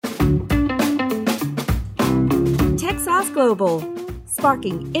Global,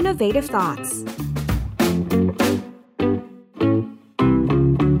 sparking innovative thoughts.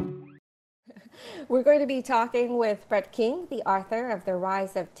 We're going to be talking with Brett King, the author of The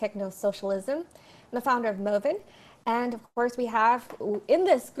Rise of Techno-Socialism and the founder of Movin. And of course, we have in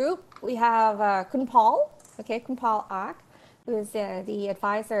this group, we have Khun Paul, Khun Paul Ak, who is the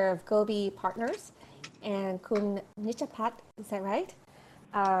advisor of Gobi Partners, and Khun Nichapat, is that right?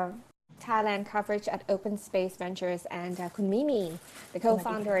 Thailand coverage at Open Space Ventures, and Khun Mimi, the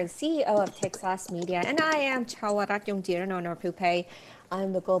co-founder and CEO of Texas Media. And I am Chawarat Yongjiranonor.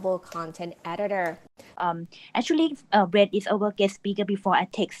 I'm the global content editor. Actually, Brett is our guest speaker before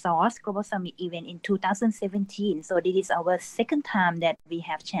at TechSauce Global Summit event in 2017. So this is our second time that we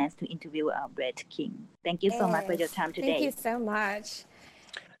have chance to interview Brett King. Thank you so much for your time today. Thank you so much.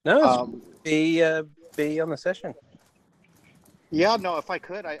 No, be on the session. Yeah, no, if I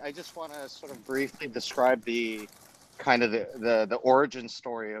could, I just want to sort of briefly describe the kind of the origin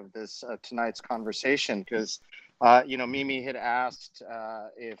story of this tonight's conversation, because Mimi had asked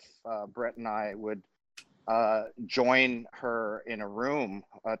if Brett and I would join her in a room,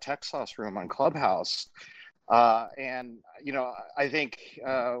 a TechSauce room on Clubhouse. And, I think,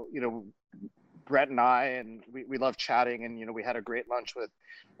 Brett and I, and we love chatting, and, we had a great lunch with,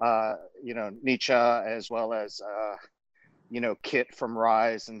 Nietzsche, as well as, Kit from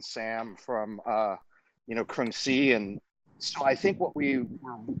Rise and Sam from, Krung Si. And so I think what we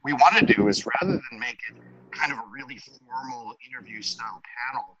want to do is, rather than make it kind of a really formal interview style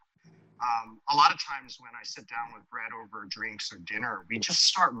panel, a lot of times when I sit down with Brett over drinks or dinner, we just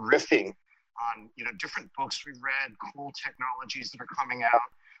start riffing on, different books we've read, cool technologies that are coming out.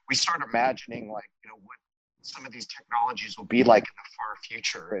 We start imagining what some of these technologies will be like in the far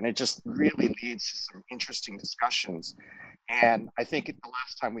future. And it just really leads to some interesting discussions. And I think the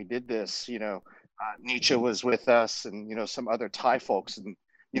last time we did this, Nietzsche was with us, and, some other Thai folks. And,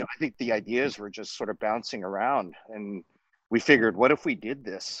 I think the ideas were just sort of bouncing around. And we figured, what if we did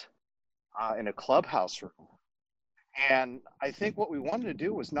this in a Clubhouse room? And I think what we wanted to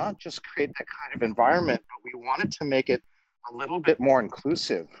do was not just create that kind of environment, but we wanted to make it a little bit more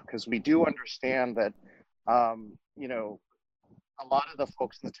inclusive, because we do understand that, a lot of the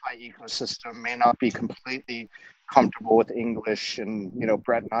folks in the Thai ecosystem may not be completely comfortable with English. And,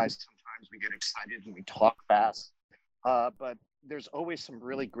 Brett and I, sometimes we get excited and we talk fast. But there's always some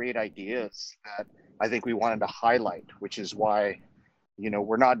really great ideas that I think we wanted to highlight, which is why,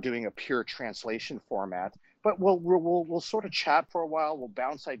 we're not doing a pure translation format, but we'll sort of chat for a while. We'll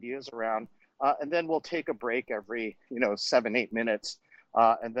bounce ideas around, and then we'll take a break every, 7-8 minutes.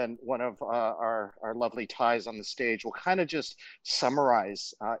 And then one of our lovely Thais on the stage will kind of just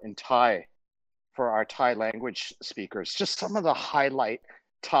summarize in Thai for our Thai language speakers, just some of the highlight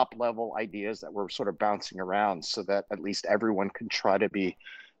top level ideas that we're sort of bouncing around, so that at least everyone can try to be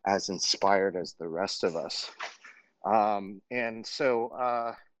as inspired as the rest of us. And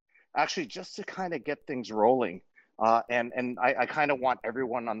so actually, just to kind of get things rolling, and I kind of want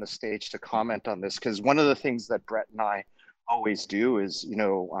everyone on the stage to comment on this, because one of the things that Brett and I always do is,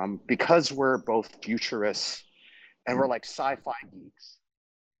 because we're both futurists and we're like sci-fi geeks,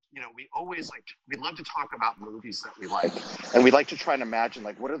 we love to talk about movies that we like, and we like to try and imagine,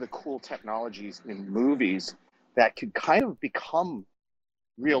 what are the cool technologies in movies that could kind of become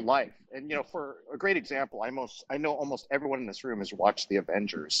real life. And, for a great example, I know almost everyone in this room has watched The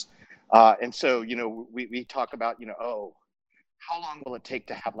Avengers. And so, we talk about, how long will it take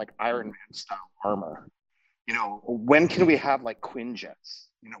to have Iron Man style armor? When can we have Quinjets?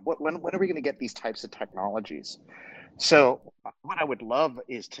 When are we going to get these types of technologies? So what I would love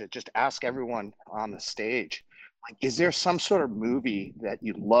is to just ask everyone on the stage, is there some sort of movie that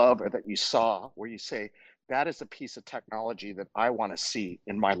you love or that you saw where you say, that is a piece of technology that I want to see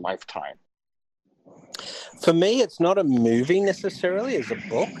in my lifetime? For me, it's not a movie necessarily, it's a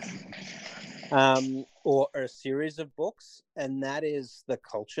book. Or a series of books, and that is the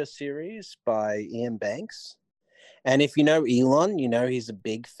Culture series by Ian Banks. And if you know Elon, he's a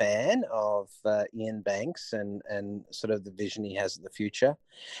big fan of Ian Banks and sort of the vision he has of the future.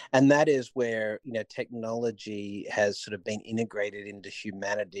 And that is where, technology has sort of been integrated into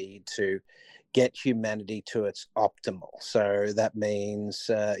humanity to get humanity to its optimal. So that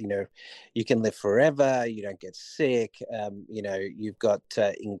means, you can live forever, you don't get sick, you've got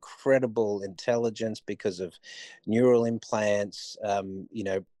incredible intelligence because of neural implants,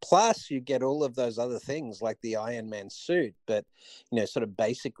 plus you get all of those other things like the Iron Man suit, but, sort of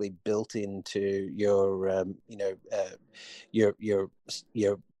basically built into your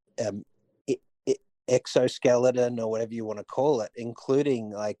exoskeleton or whatever you want to call it, including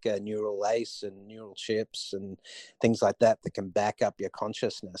like neural lace and neural chips and things like that that can back up your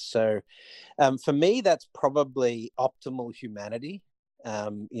consciousness. So for me, that's probably optimal humanity.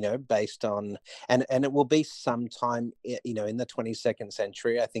 Based on, and it will be sometime, in the 22nd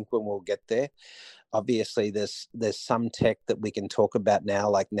century, I think, when we'll get there. Obviously, there's some tech that we can talk about now,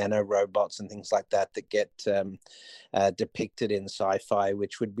 like nano robots and things like that get depicted in sci-fi,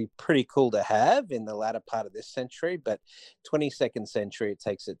 which would be pretty cool to have in the latter part of this century. But 22nd century, it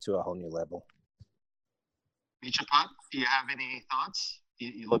takes it to a whole new level. Michapat, do you have any thoughts?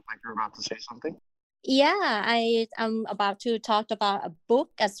 You look like you're about to say something. Yeah, I am about to talk about a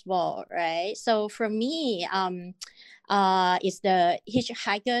book as well, right? So for me, it's the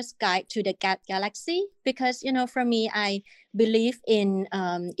Hitchhiker's Guide to the Galaxy, because for me, I believe in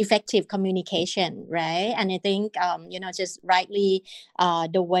effective communication, right? And I think just rightly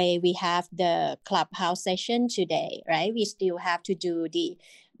the way we have the Clubhouse session today, right? We still have to do the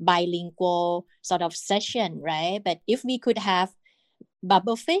bilingual sort of session, right? But if we could have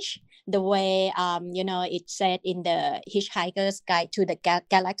bubblefish, the way it said in the Hitchhiker's Guide to the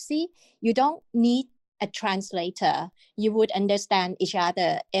Galaxy, you don't need a translator. You would understand each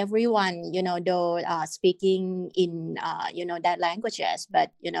other. Everyone, though speaking in that languages,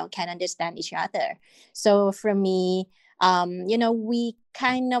 but can understand each other. So for me, we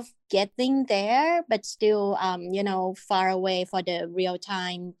kind of getting there, but still far away for the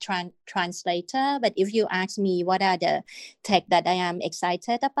real-time translator. But if you ask me what are the tech that I am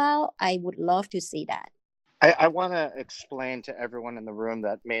excited about, I would love to see that. I want to explain to everyone in the room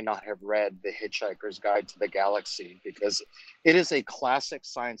that may not have read The Hitchhiker's Guide to the Galaxy, because it is a classic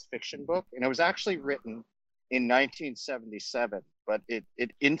science fiction book, and it was actually written in 1977, but it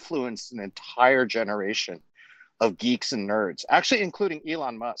influenced an entire generation of geeks and nerds, actually including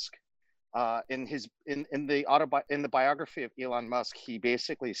Elon Musk. In the biography of Elon Musk, he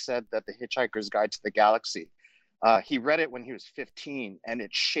basically said that The Hitchhiker's Guide to the Galaxy, he read it when he was 15, and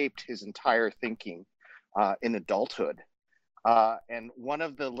it shaped his entire thinking in adulthood. And one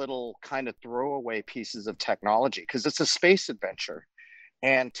of the little kind of throwaway pieces of technology, because it's a space adventure,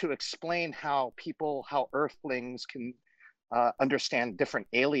 and to explain how Earthlings can understand different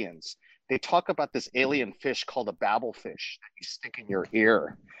aliens, they talk about this alien fish called a babblefish that you stick in your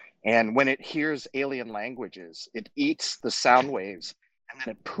ear. And when it hears alien languages, it eats the sound waves and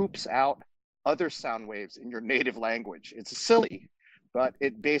then it poops out other sound waves in your native language. It's silly, but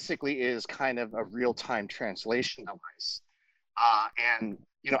it basically is kind of a real-time translation device. And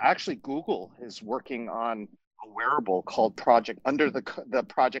actually Google is working on a wearable called under the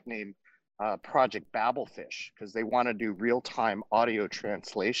project name Project Babblefish, because they want to do real-time audio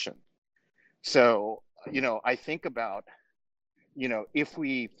translation. So, I think about, if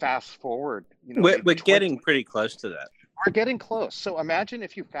we fast forward, we're getting pretty close to that. We're getting close. So imagine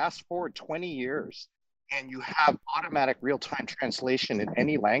if you fast forward 20 years and you have automatic real-time translation in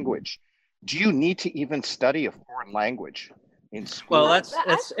any language. Do you need to even study a foreign language in school? Well,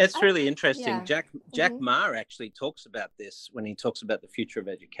 that's really interesting. Yeah. Jack Ma actually talks about this when he talks about the future of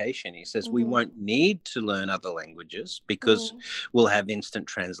education. He says we won't need to learn other languages because we'll have instant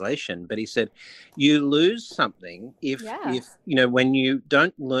translation. But he said you lose something if when you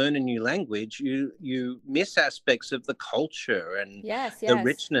don't learn a new language, you miss aspects of the culture and the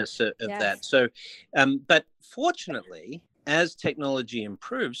richness of that. So, but fortunately, as technology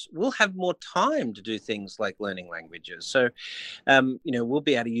improves, we'll have more time to do things like learning languages. So, we'll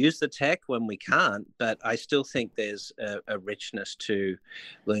be able to use the tech when we can't, but I still think there's a richness to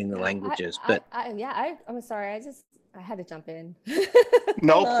learning the languages. I'm sorry. I had to jump in.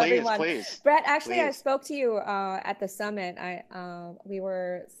 No, Hello, please. Brett, actually, please. I spoke to you at the summit. We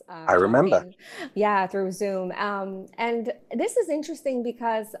were. I remember. Through Zoom. And this is interesting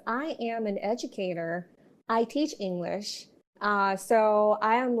because I am an educator. I teach English. So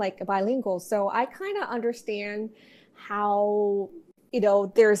I am like bilingual. So I kind of understand how,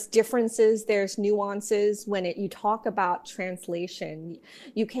 there's differences, there's nuances when you talk about translation.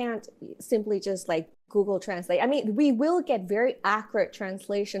 You can't simply just like Google Translate. I mean, we will get very accurate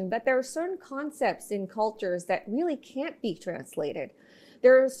translation, but there are certain concepts in cultures that really can't be translated.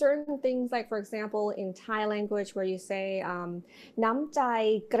 There are certain things like, for example, in Thai language where you say, "Nam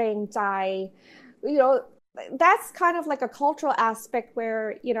chai, kreng chai," that's kind of like a cultural aspect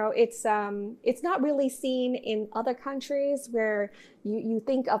where it's not really seen in other countries where you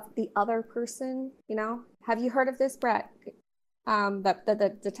think of the other person. Have you heard of this, Brett?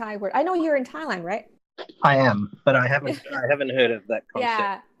 The Thai word. I know you're in Thailand, right? I am, but I haven't heard of that concept.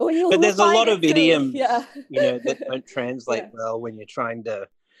 Yeah, well, but there's a lot of idioms, that don't translate well when you're trying to,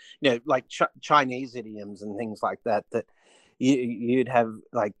 like Chinese idioms and things like that, that you'd have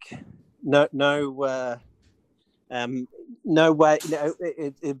like no way,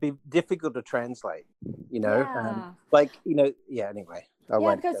 it'd be difficult to translate, Yeah. Anyway, I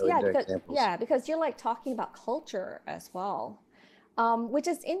won't go into examples. Because you're like talking about culture as well, which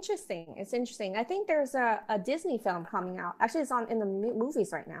is interesting. It's interesting. I think there's a Disney film coming out. Actually, it's on in the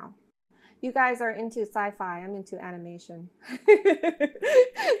movies right now. You guys are into sci-fi. I'm into animation.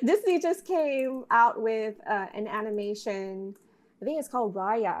 Disney just came out with an animation. I think it's called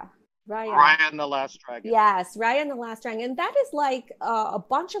Raya. Raya and the Last Dragon. Yes, Raya and the Last Dragon. And that is like a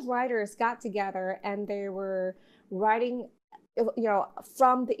bunch of writers got together and they were writing,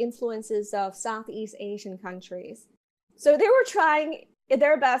 from the influences of Southeast Asian countries. So they were trying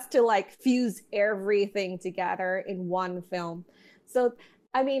their best to like fuse everything together in one film. So,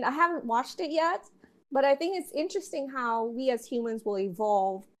 I mean, I haven't watched it yet, but I think it's interesting how we as humans will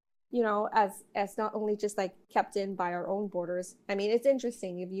evolve, as not only just like kept in by our own borders. I mean, it's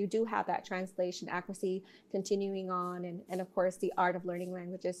interesting if you do have that translation accuracy continuing on, and of course the art of learning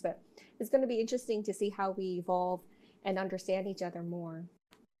languages, but it's going to be interesting to see how we evolve and understand each other more.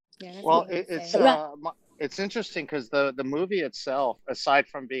 Yeah, well, it's interesting because the movie itself, aside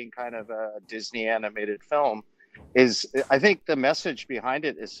from being kind of a Disney animated film, I think the message behind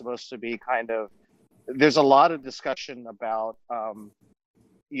it is supposed to be there's a lot of discussion about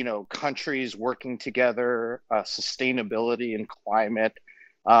countries working together, sustainability and climate,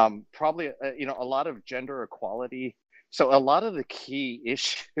 probably a lot of gender equality. So a lot of the key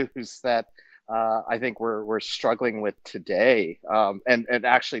issues that I think we're struggling with today, and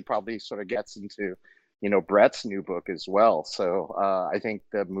actually probably sort of gets into Brett's new book as well. So I think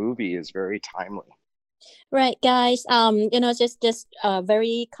the movie is very timely. Right, guys. Just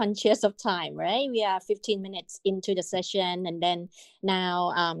very conscious of time, right? We are 15 minutes into the session, and then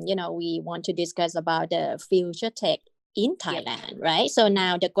now, we want to discuss about the future tech in Thailand, right? So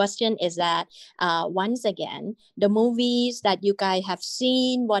now the question is that, once again, the movies that you guys have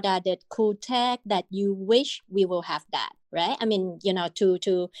seen, what are the cool tech that you wish we will have that, right? I mean,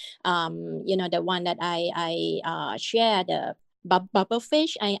 the one that I shared, the bubble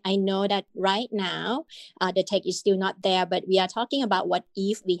fish. I know that right now the tech is still not there, but we are talking about what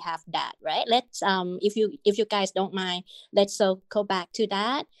if we have that, right? Let's if you guys don't mind, let's go back to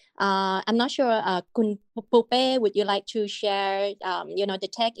that. I'm not sure, Kun Pupe, would you like to share the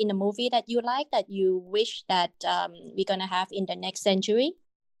tech in the movie that you like, that you wish that we're gonna have in the next century?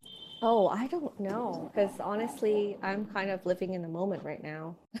 Oh, I don't know, because honestly, I'm kind of living in the moment right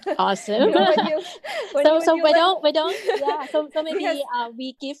now. Awesome. So maybe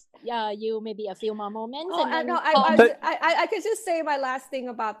we give you maybe a few more moments. Oh, and then I could just say my last thing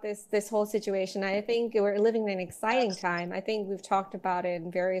about this whole situation. I think we're living in an exciting time. I think we've talked about it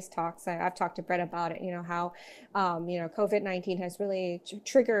in various talks. I've talked to Brett about it. How COVID-19 has really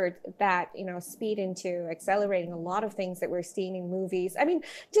triggered that speed into accelerating a lot of things that we're seeing in movies. I mean,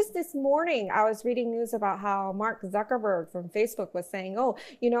 just this morning I was reading news about how Mark Zuckerberg from Facebook was saying,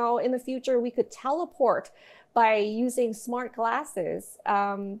 in the future we could teleport by using smart glasses,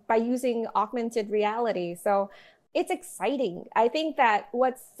 by using augmented reality. So it's exciting. I think that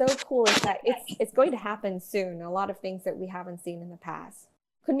what's so cool is that it's going to happen soon. A lot of things that we haven't seen in the past.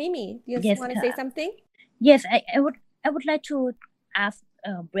 Kun Mimi, do you want to say something? Yes, I would like to ask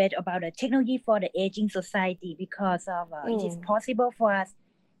Brett about the technology for the aging society, because of it is possible for us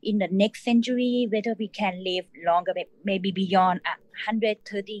in the next century whether we can live longer, maybe beyond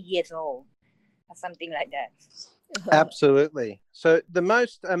 130 years old or something like that. Absolutely. So the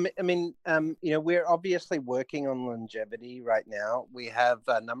most, we're obviously working on longevity right now. We have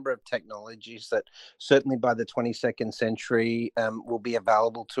a number of technologies that certainly by the 22nd century will be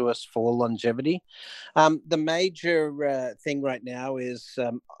available to us for longevity. The major thing right now is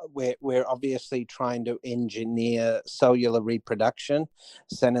we're obviously trying to engineer cellular reproduction,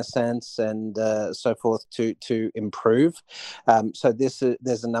 senescence, and so forth to improve. So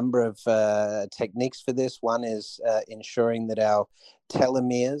there's a number of techniques for this. One is ensuring that our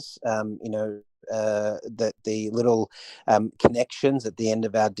telomeres, that the little connections at the end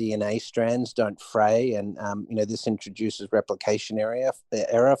of our DNA strands don't fray, and this introduces replication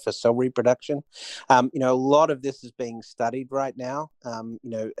error for cell reproduction. A lot of this is being studied right now,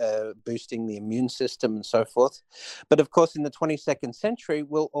 boosting the immune system and so forth. But of course, in the 22nd century,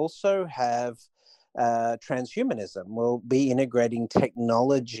 we'll also have transhumanism. Will be integrating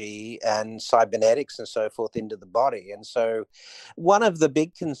technology and cybernetics and so forth into the body. And so one of the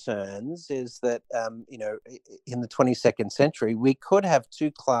big concerns is that, in the 22nd century, we could have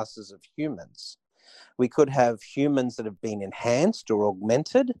two classes of humans. We could have humans that have been enhanced or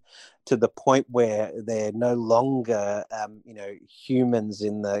augmented to the point where they're no longer, humans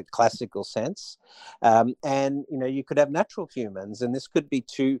in the classical sense. And, you could have natural humans, and this could be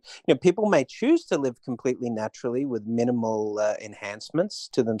people may choose to live completely naturally with minimal enhancements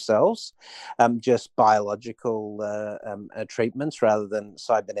to themselves, just biological treatments rather than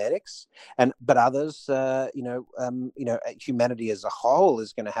cybernetics. But others, humanity as a whole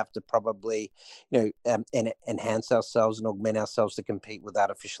is going to have to probably, enhance ourselves and augment ourselves to compete with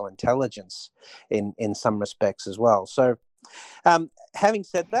artificial intelligence in some respects as well. So, having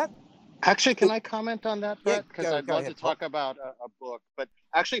said that, actually, can I comment on that, Brett? Because go I'd love ahead, to talk about a book. But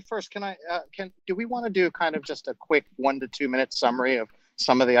actually, first, do we want to do kind of just a quick 1 to 2 minute summary of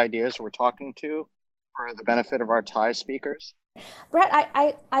some of the ideas we're talking to for the benefit of our Thai speakers? Brett,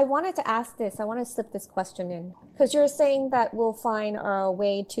 I wanted to ask this. I want to slip this question in because you're saying that we'll find a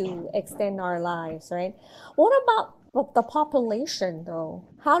way to extend our lives, right? What about the population, though?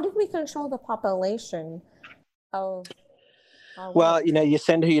 How did we control the population of our well, world? you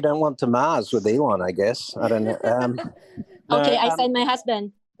send who you don't want to Mars with Elon, I guess. I don't know. Okay, I send my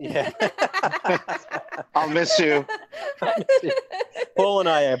husband. Yeah. I'll miss you. Paul and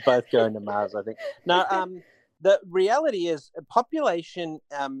I are both going to Mars, I think. No, the reality is population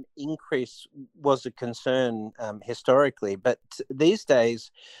increase was a concern historically, but these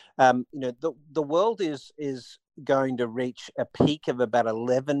days, the world is going to reach a peak of about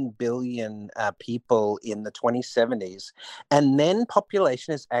 11 billion people in the 2070s, and then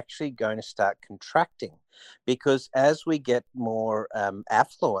population is actually going to start contracting, because as we get more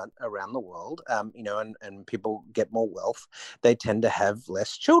affluent around the world, and people get more wealth, they tend to have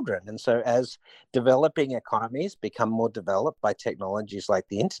less children. And so as developing economies become more developed by technologies like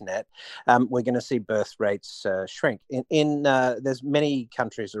the internet, we're going to see birth rates shrink. There's many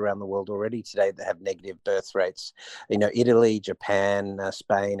countries around the world already today that have negative birth rates, Italy, Japan,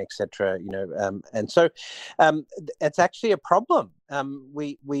 Spain, etc. And so it's actually a problem.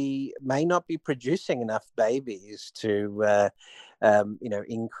 We may not be producing enough babies to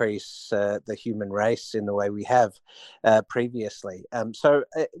increase the human race in the way we have previously. So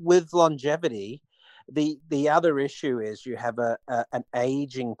with longevity, the other issue is you have an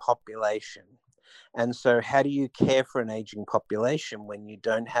aging population. And so how do you care for an aging population when you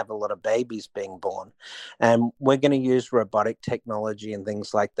don't have a lot of babies being born? And we're going to use robotic technology and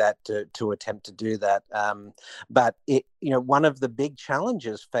things like that to attempt to do that. But one of the big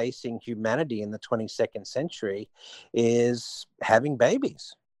challenges facing humanity in the 22nd century is having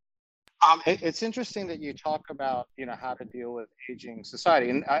babies. It's interesting that you talk about, how to deal with aging society.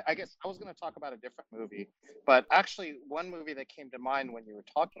 And I guess I was going to talk about a different movie, but actually one movie that came to mind when you were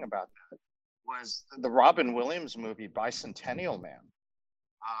talking about that was the Robin Williams movie, Bicentennial Man.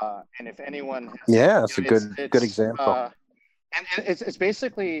 And if anyone has, it's a good example. And it's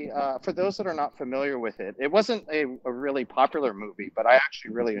basically, for those that are not familiar with it, it wasn't a really popular movie, but I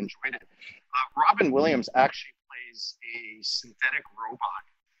actually really enjoyed it. Robin Williams actually plays a synthetic robot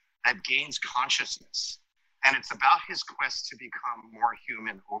that gains consciousness, and it's about his quest to become more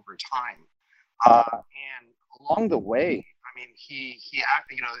human over time. And along the way, I mean,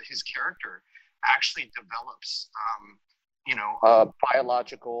 his character actually develops,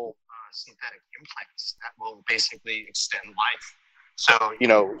 biological synthetic implants that will basically extend life. So,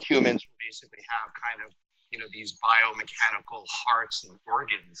 humans will basically have kind of, these biomechanical hearts and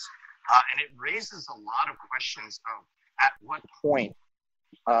organs. And it raises a lot of questions of at what point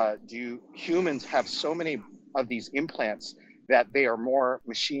do humans have so many of these implants that they are more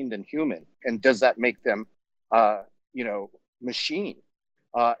machine than human? And does that make them, machine?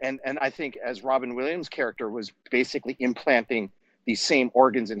 And I think as Robin Williams' character was basically implanting these same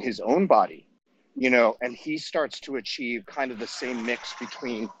organs in his own body, and he starts to achieve kind of the same mix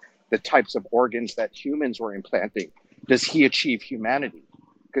between the types of organs that humans were implanting. Does he achieve humanity?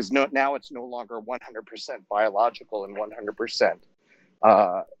 Because now it's no longer 100% biological and 100%,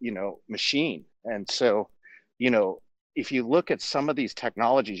 machine. And so, if you look at some of these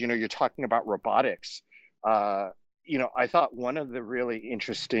technologies, you're talking about robotics. I thought one of the really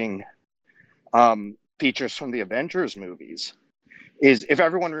interesting features from the Avengers movies is, if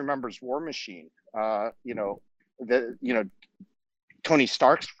everyone remembers War Machine, Tony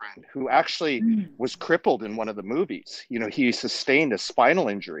Stark's friend, who actually was crippled in one of the movies. He sustained a spinal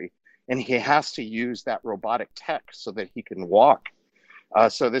injury, and he has to use that robotic tech so that he can walk.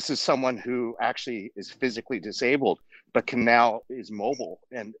 So this is someone who actually is physically disabled, but is mobile.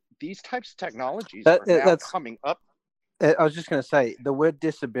 And these types of technologies are now coming up. I was just going to say, the word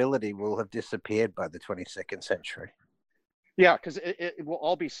disability will have disappeared by the 22nd century. Yeah, because it will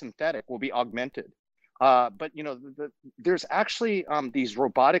all be synthetic, will be augmented. But there's actually these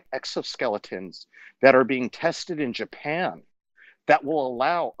robotic exoskeletons that are being tested in Japan that will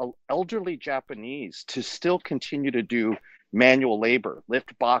allow elderly Japanese to still continue to do manual labor,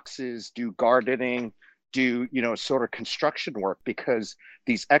 lift boxes, do gardening, do sort of construction work, because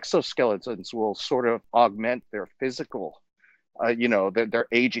these exoskeletons will sort of augment their physical, their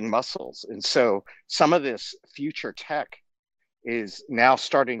aging muscles. And so some of this future tech is now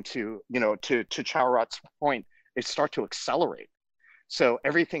starting to, to Chowrat's point, is start to accelerate. So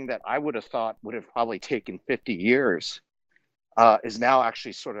everything that I would have thought would have probably taken 50 years is now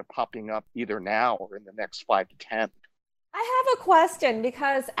actually sort of popping up either now or in the next 5 to 10. I have a question,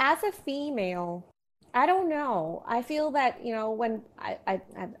 because as a female, I don't know. I feel that, when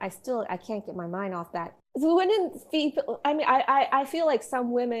I still, I can't get my mind off that. So I feel like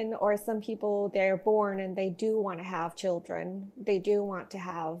some women or some people, they're born and they do want to have children. They do want to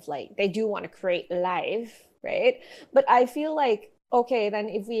have, like, they do want to create life, right? But I feel like, okay, then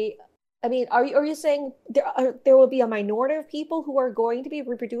are you saying there will be a minority of people who are going to be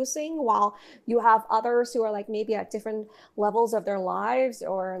reproducing, while you have others who are, like, maybe at different levels of their lives,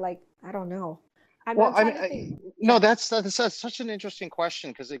 or, like, I don't know. No, that's such an interesting question,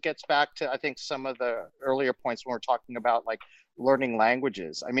 because it gets back to, I think, some of the earlier points when we're talking about, like, learning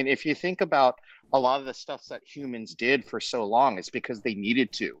languages. I mean, if you think about a lot of the stuff that humans did for so long, it's because they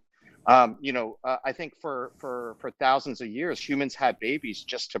needed to. I think for thousands of years, humans had babies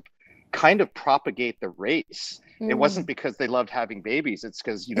just to kind of propagate the race. It wasn't because they loved having babies. It's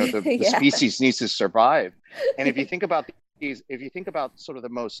because, the species needs to survive. And if you think about sort of the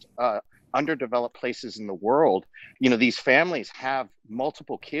most underdeveloped places in the world, these families have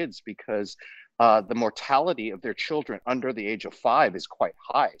multiple kids because the mortality of their children under the age of 5 is quite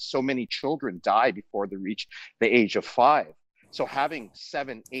high. So many children die before they reach the age of 5. So having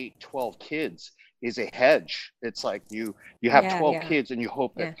 7, 8, 12 kids is a hedge. It's like you have 12 kids and you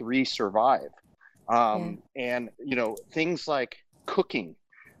hope that 3 survive. And, things like cooking,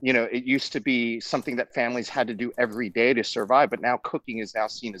 it used to be something that families had to do every day to survive, but now cooking is now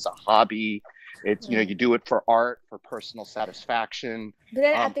seen as a hobby. It's, you do it for art, for personal satisfaction.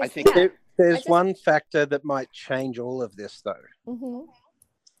 I think there's one factor that might change all of this, though,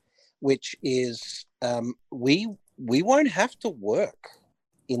 which is we won't have to work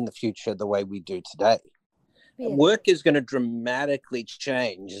in the future the way we do today. Work is going to dramatically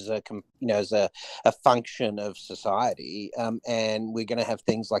change as a function of society, and we're going to have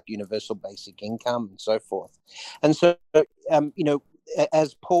things like universal basic income and so forth. And so,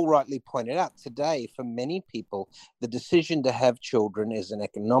 as Paul rightly pointed out, today for many people, the decision to have children is an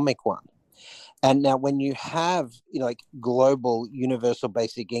economic one. And now when you have, like, global universal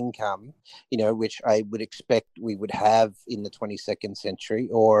basic income, which I would expect we would have in the 22nd century,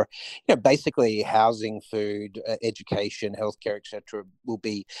 or, basically housing, food, education, healthcare, etc., will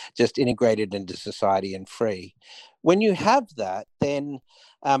be just integrated into society and free. When you have that, then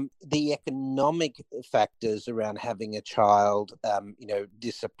the economic factors around having a child,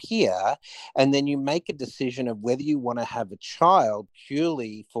 disappear. And then you make a decision of whether you want to have a child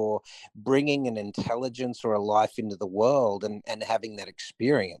purely for bringing an intelligence or a life into the world and having that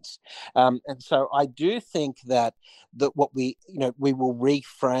experience. And so I do think that what we will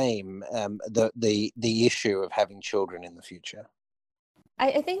reframe the issue of having children in the future.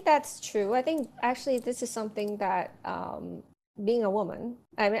 I think that's true. I think actually this is something that being a woman,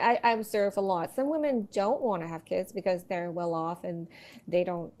 I mean, I observe a lot. Some women don't want to have kids because they're well off and they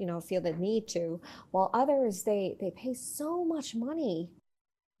don't, feel the need to, while others, they pay so much money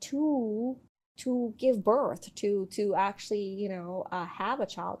to give birth, to actually, have a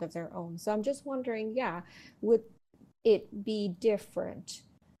child of their own. So I'm just wondering, would it be different?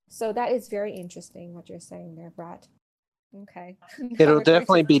 So that is very interesting what you're saying there, Brad. Okay. It'll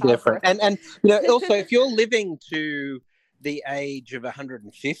definitely be different. And also, if you're living to the age of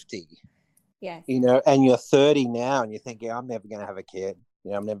 150, yes, and you're 30 now and you're thinking, I'm never going to have a kid,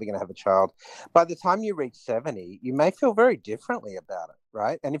 I'm never going to have a child. By the time you reach 70, you may feel very differently about it,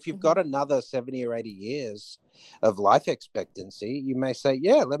 right? And if you've got another 70 or 80 years of life expectancy, you may say,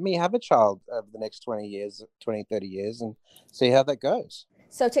 let me have a child over the next 20, 30 years and see how that goes.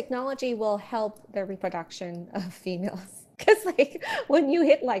 So technology will help the reproduction of females. Because, like, when you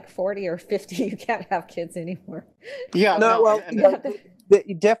hit like 40 or 50, you can't have kids anymore. Yeah,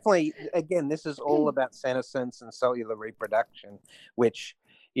 definitely. Again, this is all about senescence and cellular reproduction, which,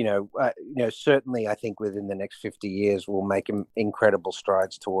 certainly I think within the next 50 years will make incredible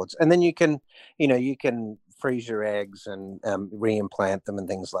strides towards. And then you can freeze your eggs and reimplant them and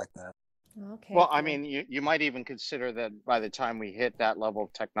things like that. Okay, Well, I cool. mean, you might even consider that by the time we hit that level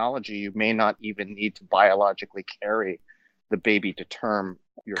of technology, you may not even need to biologically carry the baby to term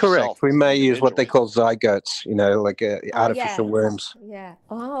Correct. yourself We as an may use what individual. they call zygotes, like Oh artificial yeah, worms. yeah.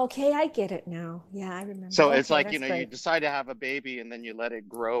 Oh, okay, I get it now. Yeah, I remember. So it's Okay, like, that's you great. decide to have a baby and then you let it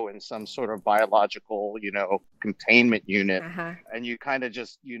grow in some sort of biological, containment unit. Uh-huh. And you kind of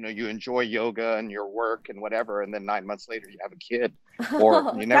just, you enjoy yoga and your work and whatever. And then 9 months later, you have a kid.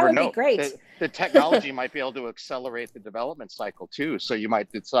 Or you That never would be know. great. The technology might be able to accelerate the development cycle too. So you might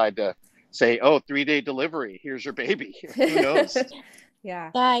decide to say, oh, 3-day delivery, here's your baby. Who knows?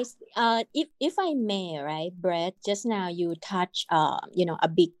 Yeah. Guys, if I may, right, Brett, just now you touch, a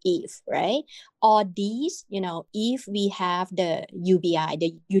big if, right? Or these, if we have the UBI,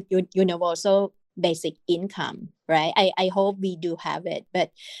 the universal basic income, right? I hope we do have it,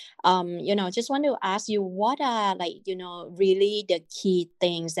 but, just want to ask you, what are really the key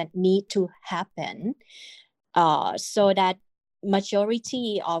things that need to happen, so that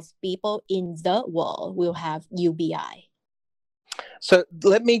majority of people in the world will have UBI? So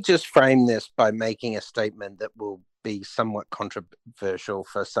let me just frame this by making a statement that will be somewhat controversial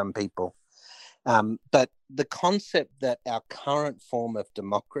for some people. But the concept that our current form of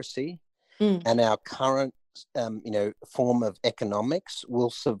democracy and our current form of economics will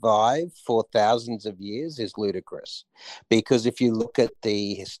survive for thousands of years is ludicrous. Because if you look at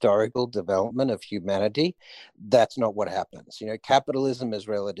the historical development of humanity, that's not what happens. Capitalism is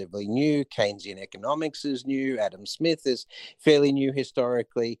relatively new. Keynesian economics is new. Adam Smith is fairly new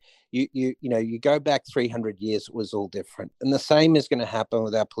historically. You go back 300 years, it was all different. And the same is going to happen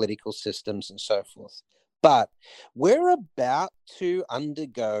with our political systems and so forth. But we're about to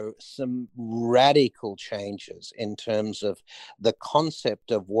undergo some radical changes in terms of the concept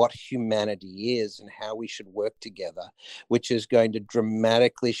of what humanity is and how we should work together, which is going to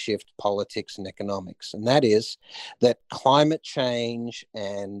dramatically shift politics and economics. And that is that climate change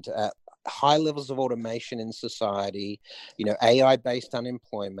and high levels of automation in society, AI-based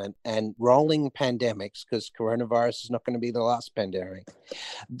unemployment and rolling pandemics, because coronavirus is not going to be the last pandemic.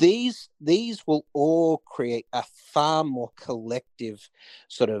 These will all create a far more collective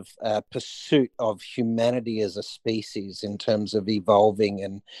sort of pursuit of humanity as a species in terms of evolving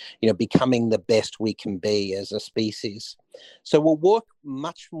and becoming the best we can be as a species. So we'll work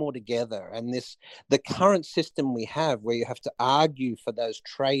much more together. And the current system we have, where you have to argue for those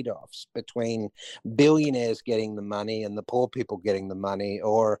trade-offs between billionaires getting the money and the poor people getting the money,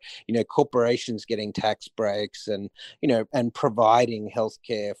 or corporations getting tax breaks and providing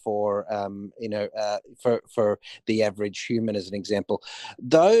healthcare for for the average human, as an example,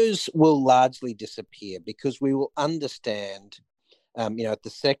 those will largely disappear because we will understand at the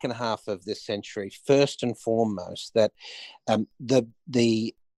second half of this century, first and foremost, that the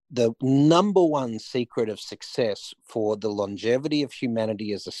number one secret of success for the longevity of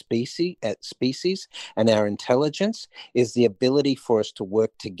humanity as a species and our intelligence is the ability for us to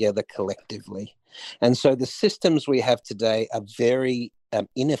work together collectively. And so the systems we have today are very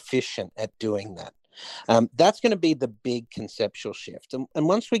inefficient at doing that. That's going to be the big conceptual shift. And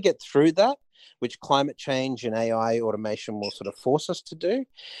once we get through that, which climate change and AI automation will sort of force us to do,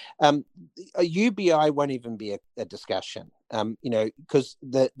 a UBI won't even be a discussion, because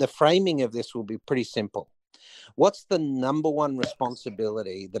the framing of this will be pretty simple. What's the number one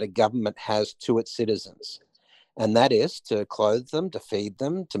responsibility that a government has to its citizens? And that is to clothe them, to feed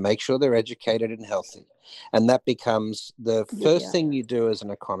them, to make sure they're educated and healthy. And that becomes the first thing you do as an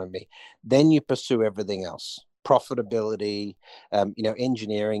economy. Then you pursue everything else. Profitability,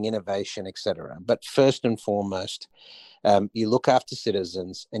 engineering, innovation, etc. But first and foremost, you look after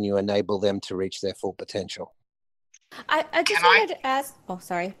citizens and you enable them to reach their full potential. I just wanted to ask. Oh,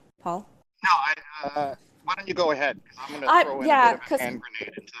 sorry, Paul. No, why don't you go ahead? Because I'm going to throw in a bit of a hand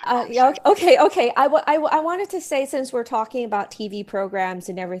grenade into the conversation. Okay. I wanted to say, since we're talking about TV programs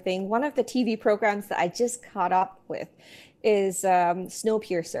and everything, one of the TV programs that I just caught up with is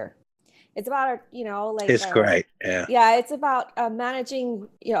Snowpiercer. It's about it's great. Yeah, it's about managing.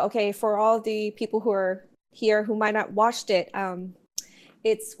 For all the people who are here who might not watched it,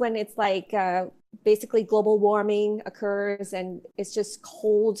 it's when it's like basically global warming occurs and it's just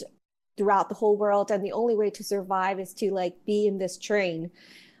cold throughout the whole world, and the only way to survive is to be in this train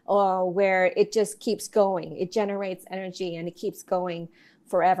where it just keeps going. It generates energy and it keeps going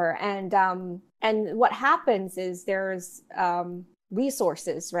forever. And what happens is there's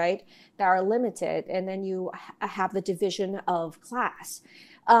resources, right, that are limited, and then you have the division of class.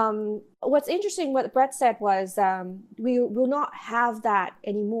 What's interesting, what Brett said was we will not have that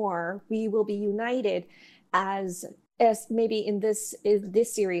anymore. We will be united as as maybe in this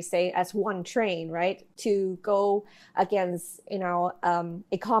series, say, as one train, right, to go against,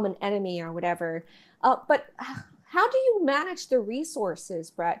 a common enemy or whatever. But how do you manage the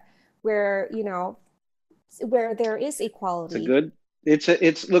resources, Brett, where where there is equality?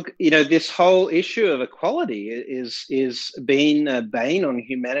 It's look, this whole issue of equality is been a bane on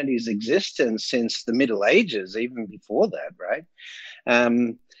humanity's existence since the Middle Ages, even before that, right?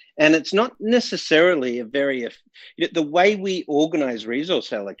 And it's not necessarily the way we organize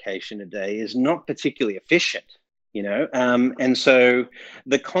resource allocation today is not particularly efficient, and so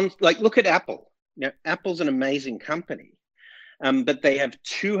look at Apple. Apple's an amazing company. But they have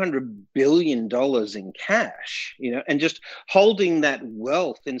 $200 billion in cash, and just holding that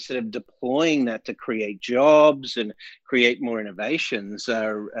wealth instead of deploying that to create jobs and create more innovations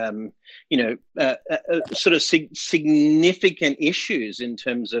are, sort of significant issues in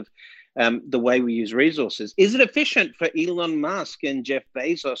terms of the way we use resources. Is it efficient for Elon Musk and Jeff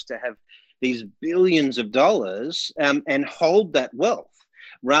Bezos to have these billions of dollars and hold that wealth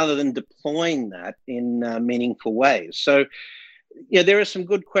rather than deploying that in meaningful ways? So, there are some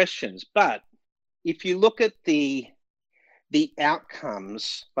good questions, but if you look at the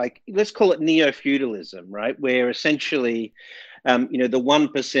outcomes, like let's call it neo-feudalism, right, where essentially, the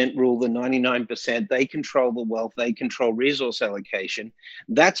 1% rule the 99%, they control the wealth, they control resource allocation.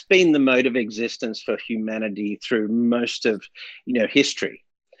 That's been the mode of existence for humanity through most of, history,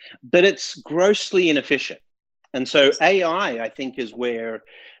 but it's grossly inefficient. And so AI, I think, is where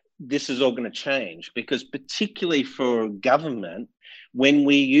this is all going to change, because particularly for government, when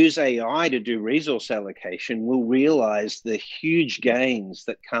we use AI to do resource allocation, we'll realize the huge gains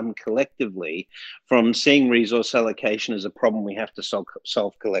that come collectively from seeing resource allocation as a problem we have to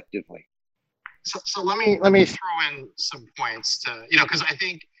solve collectively. So let me throw in some points to, because I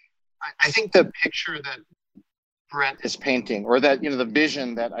think the picture that Brett is painting, or that, the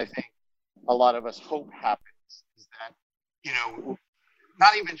vision that I think a lot of us hope happens, is that,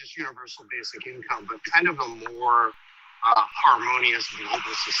 not even just universal basic income, but kind of a more harmonious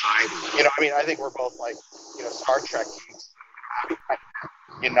global society. I think we're both like, Star Trek geeks.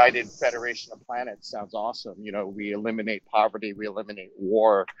 United Federation of Planets sounds awesome. We eliminate poverty, we eliminate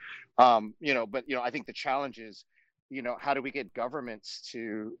war. But I think the challenge is, how do we get governments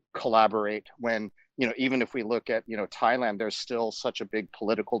to collaborate when, even if we look at, Thailand, there's still such a big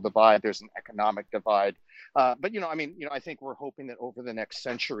political divide, there's an economic divide. But, I think we're hoping that over the next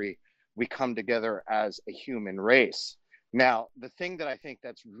century, we come together as a human race. Now, the thing that I think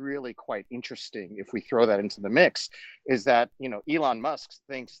that's really quite interesting, if we throw that into the mix, is that, Elon Musk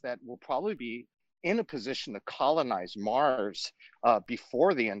thinks that we'll probably be in a position to colonize Mars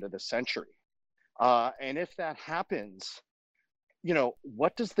before the end of the century. And if that happens,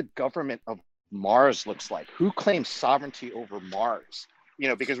 what does the government of Mars looks like? Who claims sovereignty over Mars?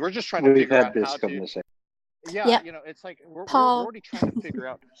 Because we're just trying to figure out how to. Yeah, it's like we're already trying to figure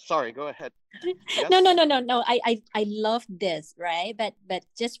out. Sorry, go ahead. Yes? No. I love this, right? But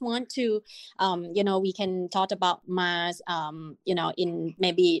just want to, we can talk about Mars, in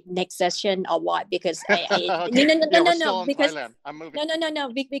maybe next session or what? Because no, because I'm moving.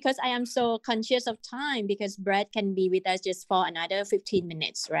 No, because I am so conscious of time, because Brett can be with us just for another 15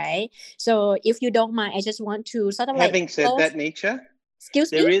 minutes, right? So if you don't mind, I just want to sort of having said that, Nietzsche.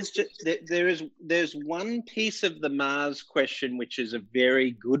 Excuse me? There's one piece of the Mars question which is a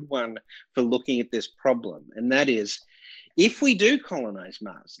very good one for looking at this problem, and that is, if we do colonize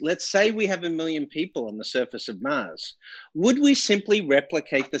Mars, let's say we have 1 million people on the surface of Mars, would we simply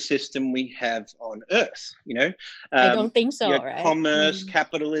replicate the system we have on Earth? I don't think so, right? Commerce,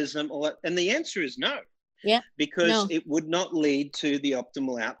 capitalism, all that. And the answer is no. Yeah, because it would not lead to the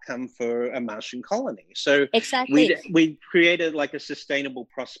optimal outcome for a Martian colony. So exactly, we created like a sustainable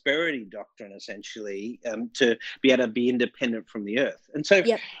prosperity doctrine, essentially, to be able to be independent from the Earth. And so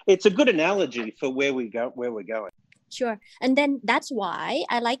it's a good analogy for where we're going. Sure. And then that's why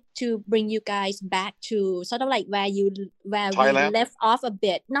I like to bring you guys back to sort of like where we left off a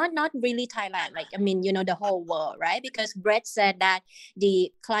bit. Not really Thailand, like, the whole world, right? Because Brett said that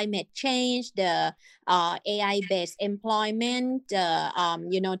the climate change, the AI-based employment,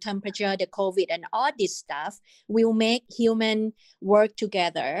 the, temperature, the COVID, and all this stuff will make human work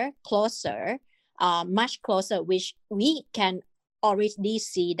together closer, much closer, which we can already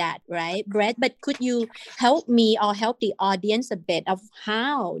see that, right, Brett? But could you help me or help the audience a bit of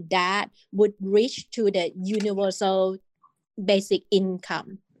how that would reach to the universal basic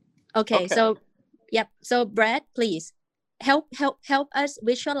income? Okay. So Brett, please help us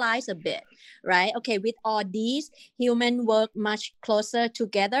visualize a bit, right? Okay, with all these, human work much closer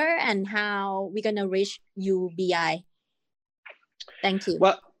together, and how we're gonna reach UBI Thank you.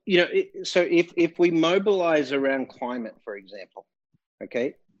 Well, so if we mobilize around climate, for example,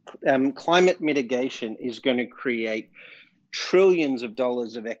 okay, climate mitigation is going to create trillions of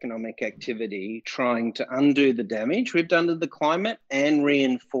dollars of economic activity trying to undo the damage we've done to the climate and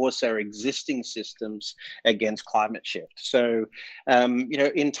reinforce our existing systems against climate shift. So,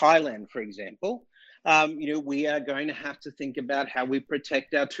 in Thailand, for example, we are going to have to think about how we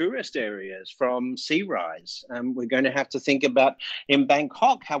protect our tourist areas from sea rise. We're going to have to think about in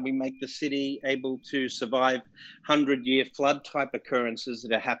Bangkok how we make the city able to survive 100-year flood type occurrences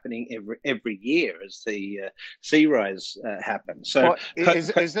that are happening every year as the sea rise happens. So,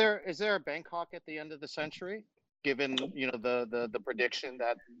 is there a Bangkok at the end of the century? Given the prediction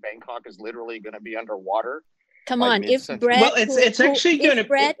that Bangkok is literally going to be underwater. Come on, if Brett, well, it's actually going to.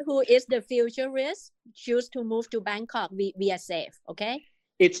 Brett, who is the futurist, choose to move to Bangkok, we are safe, okay?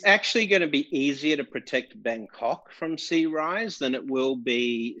 It's actually going to be easier to protect Bangkok from sea rise than it will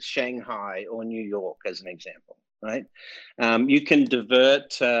be Shanghai or New York, as an example, right? You can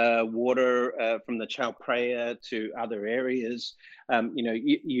divert water from the Chao Phraya to other areas.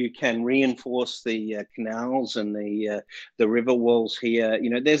 You can reinforce the canals and the river walls here.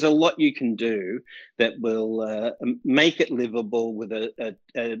 There's a lot you can do that will make it livable with a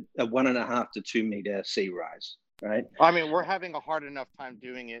 1.5 to 2 meter sea rise, right? I mean, we're having a hard enough time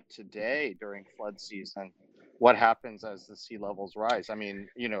doing it today during flood season. What happens as the sea levels rise? I mean,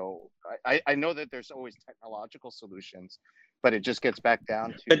 I know that there's always technological solutions, but it just gets back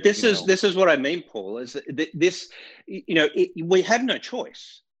down to. But this is what I mean, Paul. Is this? We have no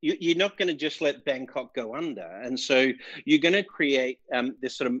choice. You're not going to just let Bangkok go under, and so you're going to create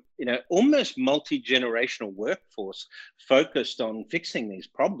this sort of almost multi-generational workforce focused on fixing these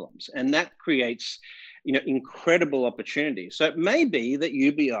problems, and that creates incredible opportunities. So it may be that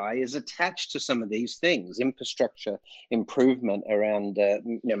UBI is attached to some of these things, infrastructure improvement around,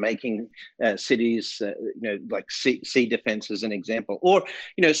 making cities, like sea defense as an example, or,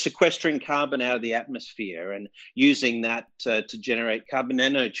 sequestering carbon out of the atmosphere and using that to generate carbon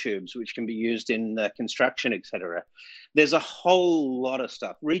nanotubes, which can be used in construction, etc. There's a whole lot of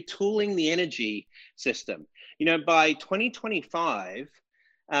stuff. Retooling the energy system. By 2025,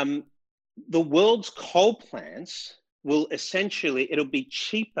 the world's coal plants will it'll be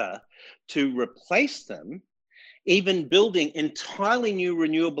cheaper to replace them, even building entirely new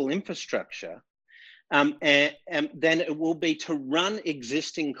renewable infrastructure, and than it will be to run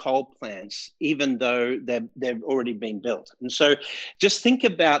existing coal plants, even though they've already been built. And so just think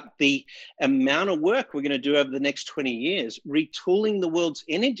about the amount of work we're going to do over the next 20 years, retooling the world's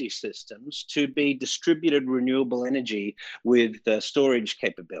energy systems to be distributed renewable energy with storage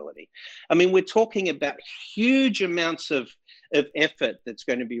capability. I mean, we're talking about huge amounts of effort that's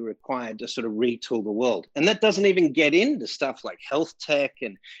going to be required to sort of retool the world. And that doesn't even get into stuff like health tech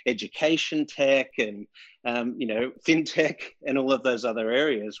and education tech and, fintech and all of those other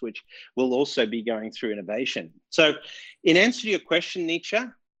areas, which will also be going through innovation. So in answer to your question, Nietzsche,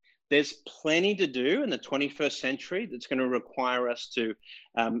 there's plenty to do in the 21st century that's going to require us to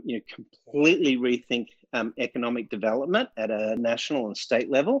completely rethink economic development at a national and state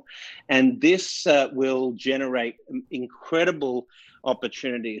level. And this will generate incredible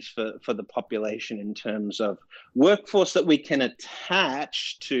opportunities for the population in terms of workforce that we can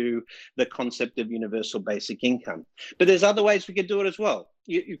attach to the concept of universal basic income. But there's other ways we could do it as well.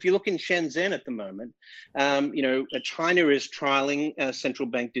 If you look in Shenzhen at the moment, China is trialing central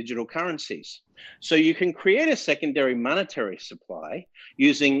bank digital currencies. So you can create a secondary monetary supply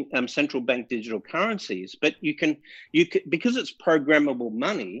using central bank digital currencies, but you could, because it's programmable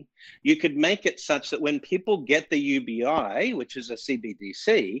money, you could make it such that when people get the UBI, which is a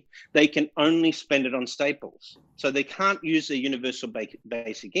CBDC, they can only spend it on staples. So they can't use the universal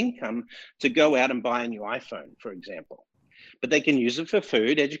basic income to go out and buy a new iPhone, for example. But they can use it for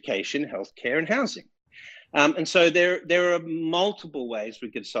food, education, healthcare, and housing. And so there are multiple ways we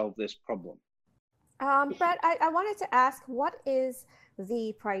could solve this problem. Brett, I wanted to ask, what is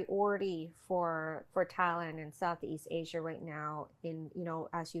the priority for Thailand and Southeast Asia right now?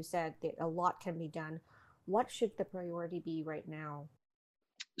 As you said, a lot can be done. What should the priority be right now?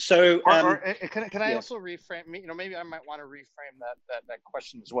 So, can I also reframe? Maybe I might want to reframe that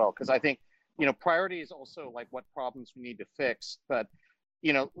question as well, because I think priority is also like what problems we need to fix. But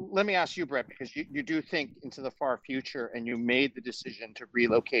let me ask you, Brett, because you do think into the far future, and you made the decision to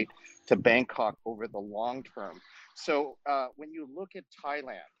relocate to Bangkok over the long term. So when you look at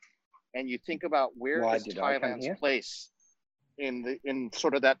Thailand and you think about where is Thailand's place in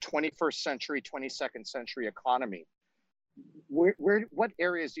sort of that 21st century, 22nd century economy, what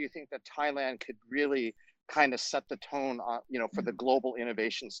areas do you think that Thailand could really kind of set the tone on, for the global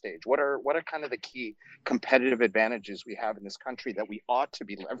innovation stage? What are kind of the key competitive advantages we have in this country that we ought to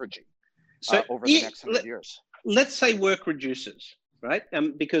be leveraging over the next 100 years? Let's say work reduces, right?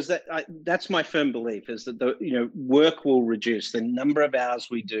 Because that's my firm belief, is that work will reduce. The number of hours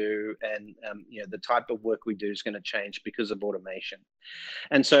we do and the type of work we do is going to change because of automation.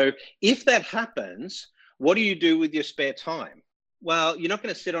 And so if that happens, what do you do with your spare time? Well, you're not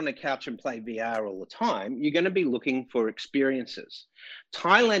going to sit on a couch and play VR all the time. You're going to be looking for experiences.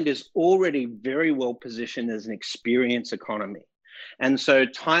 Thailand is already very well positioned as an experience economy. And so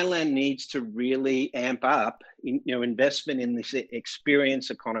Thailand needs to really amp up, investment in this experience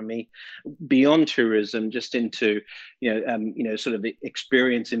economy beyond tourism, just into, sort of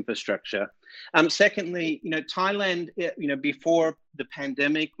experience infrastructure. Secondly, Thailand, before the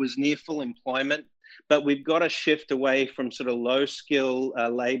pandemic was near full employment, but we've got to shift away from sort of low skill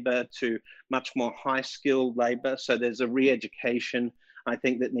labor to much more high skilled labor. So there's a re-education, I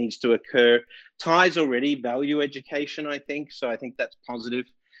think, that needs to occur. Thais already value education, I think. So I think that's positive.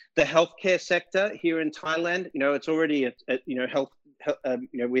 The healthcare sector here in Thailand, it's already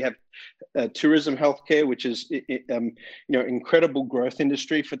we have tourism healthcare, which is incredible growth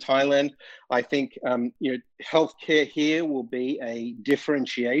industry for Thailand. I think healthcare here will be a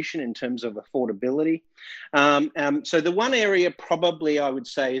differentiation in terms of affordability. So the one area probably I would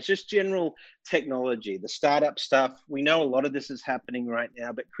say is just general technology, the startup stuff. We know a lot of this is happening right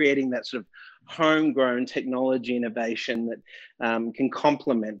now, but creating that sort of homegrown technology innovation that can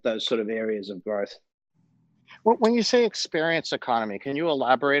complement those sort of areas of growth. When you say experience economy, can you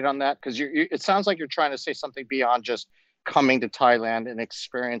elaborate on that? Because it sounds like you're trying to say something beyond just coming to Thailand and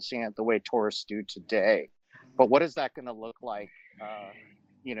experiencing it the way tourists do today. But what is that going to look like?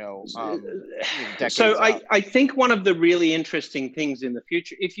 So I think one of the really interesting things in the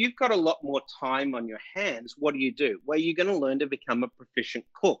future, if you've got a lot more time on your hands, what do? Well, you're going to learn to become a proficient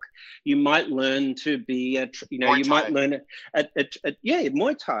cook. You might learn to be might learn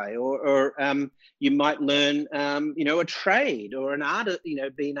Muay Thai, or you might learn a trade or an art,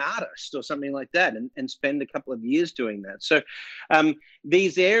 be an artist or something like that, and spend a couple of years doing that. So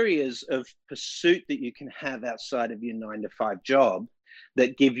these areas of pursuit that you can have outside of your 9-to-5 job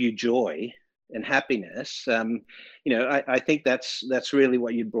that give you joy and happiness, I think that's really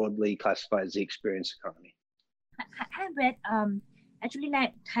what you broadly classify as the experience economy. I read actually,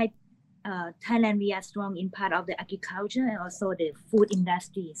 like Thailand, we are strong in part of the agriculture and also the food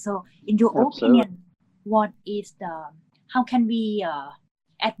industry. So in your opinion, what is how can we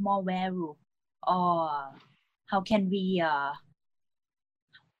add more value, or how can we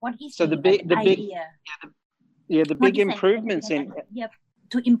what is the idea? The big improvements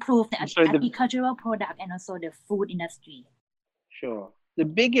to improve the agricultural product and also the food industry. Sure. The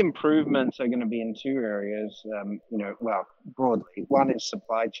big improvements are going to be in two areas, broadly. One is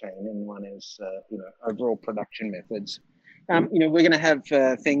supply chain and one is, overall production methods. We're going to have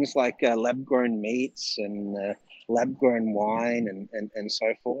things like lab-grown meats and lab-grown wine and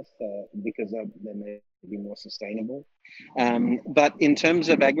so forth, because they may be more sustainable. But in terms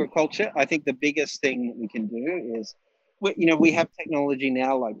of agriculture, I think the biggest thing that we can do is, we have technology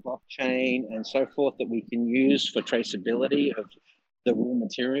now like blockchain and so forth that we can use for traceability of the raw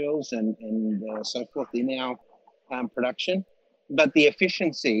materials and so forth in our production. But the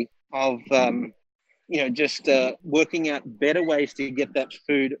efficiency of, just working out better ways to get that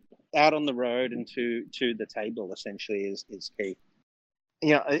food out on the road and to the table essentially is key.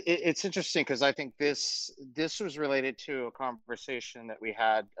 It's interesting because I think this was related to a conversation that we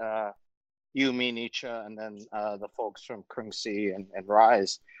had, you, me, Nietzsche, and then the folks from Krungsri and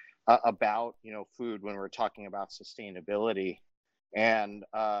Rise about food when we're talking about sustainability. And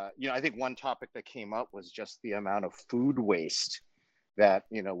I think one topic that came up was just the amount of food waste that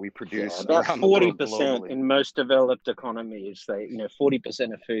we produce. About 40% in most developed economies.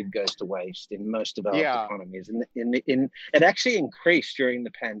 40% of food goes to waste in most developed economies, and it actually increased during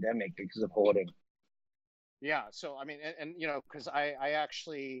the pandemic because of hoarding. Yeah. So I mean, and because I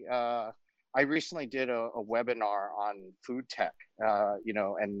actually I recently did a webinar on food tech,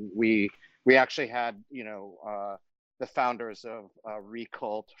 and we actually had the founders of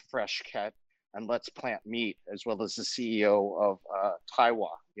Recult, Freshket, and Let's Plant Meat, as well as the CEO of Taiwa,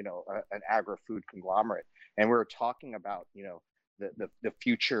 an agri-food conglomerate. And we were talking about, the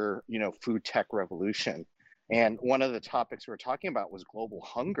future, food tech revolution. And one of the topics we were talking about was global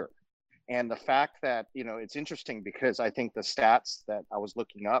hunger. And the fact that, it's interesting because I think the stats that I was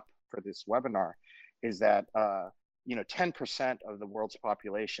looking up for this webinar is that, 10% of the world's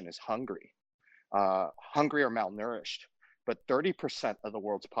population is hungry or malnourished. but 30% of the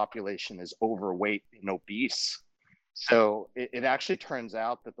world's population is overweight and obese. So it actually turns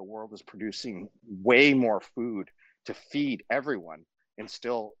out that the world is producing way more food to feed everyone and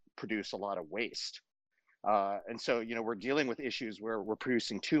still produce a lot of waste. And so, we're dealing with issues where we're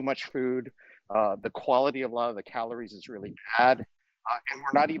producing too much food. The quality of a lot of the calories is really bad. And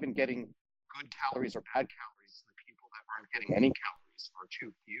we're not even getting good calories or bad calories. The people that aren't getting any calories are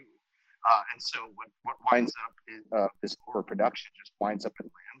too few. And so what winds up is this overproduction just winds up in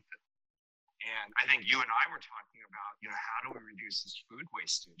landfill. And I think you and I were talking about, how do we reduce this food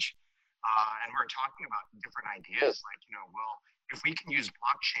wastage? And we're talking about different ideas like, well, if we can use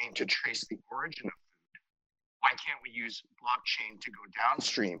blockchain to trace the origin of food, why can't we use blockchain to go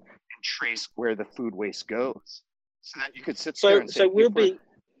downstream and trace where the food waste goes? So that you could sit there and say,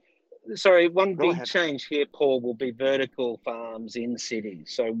 one big ahead. change here, Paul, will be vertical farms in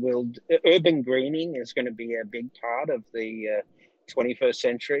cities. So urban greening is going to be a big part of the 21st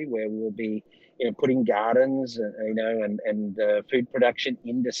century, where we'll be putting gardens and food production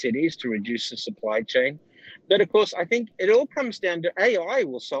into cities to reduce the supply chain. But of course, I think it all comes down to AI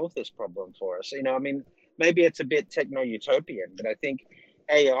will solve this problem for us. Maybe it's a bit techno-utopian, but I think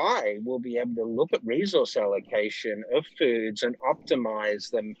AI will be able to look at resource allocation of foods and optimize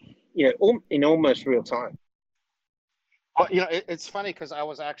them, in almost real time. Well, it's funny because I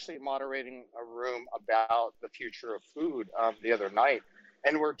was actually moderating a room about the future of food the other night,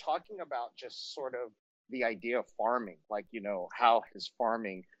 and we're talking about just sort of the idea of farming, like, how has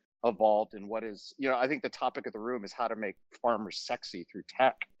farming evolved and what is, I think the topic of the room is how to make farmers sexy through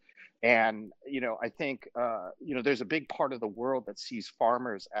tech. And, I think, there's a big part of the world that sees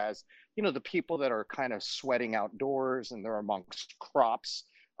farmers as, the people that are kind of sweating outdoors and they're amongst crops,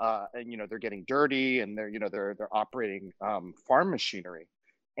 and, they're getting dirty and they're operating farm machinery.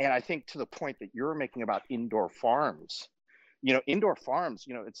 And I think to the point that you're making about indoor farms,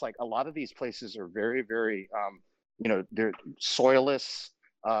 it's like a lot of these places are very, very, they're soilless,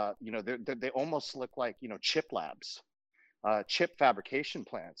 they almost look like, chip labs. Chip fabrication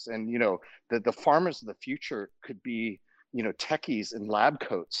plants, and the farmers of the future could be techies in lab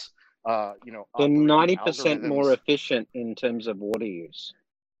coats. They're 90% more efficient in terms of water use.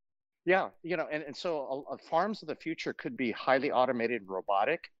 Yeah, and so farms of the future could be highly automated,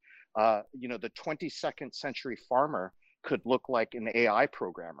 robotic. The 22nd century farmer could look like an AI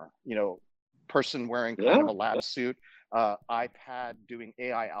programmer. Person wearing kind of a lab suit, iPad doing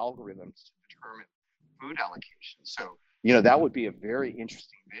AI algorithms to determine food allocation. So that would be a very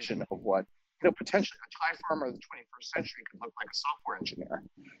interesting vision of what, potentially a Thai farmer of the 21st century could look like a software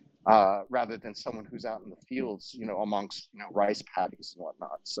engineer, rather than someone who's out in the fields, amongst, rice paddies and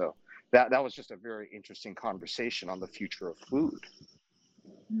whatnot. So that was just a very interesting conversation on the future of food.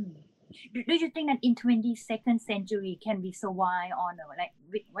 Do you think that in 22nd century can be survive on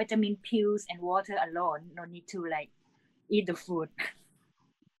with vitamin pills and water alone? No need to eat the food.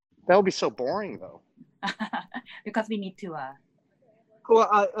 That would be so boring though. Because we need to. Well,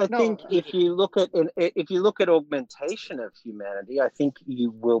 I think if you look at augmentation of humanity, I think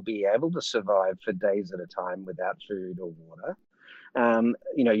you will be able to survive for days at a time without food or water.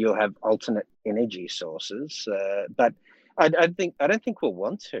 You'll have alternate energy sources, but I don't think we'll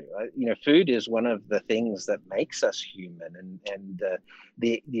want to. Food is one of the things that makes us human, and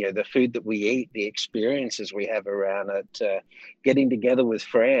the food that we eat, the experiences we have around it, getting together with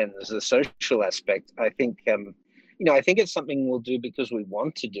friends, the social aspect. I think I think it's something we'll do because we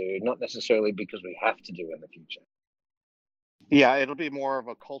want to do, not necessarily because we have to do in the future. Yeah, it'll be more of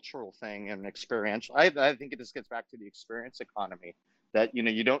a cultural thing and experiential. I think it just gets back to the experience economy, that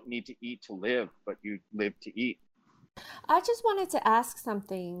you don't need to eat to live, but you live to eat. I just wanted to ask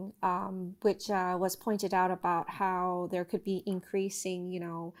something, which was pointed out about how there could be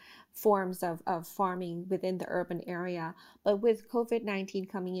increasing, forms of farming within the urban area. But with COVID-19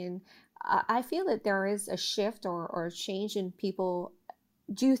 coming in, I feel that there is a shift or a change in people.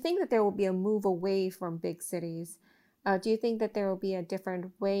 Do you think that there will be a move away from big cities? Do you think that there will be a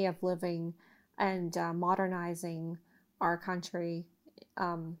different way of living and modernizing our country,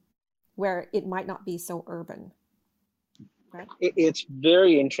 where it might not be so urban? Right. It's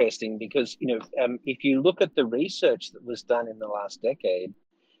very interesting because, if you look at the research that was done in the last decade,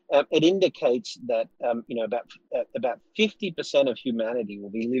 it indicates that, about 50% of humanity will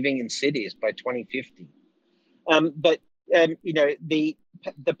be living in cities by 2050. But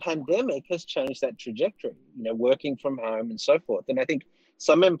the pandemic has changed that trajectory, working from home and so forth. And I think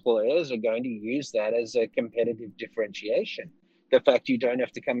some employers are going to use that as a competitive differentiation, the fact you don't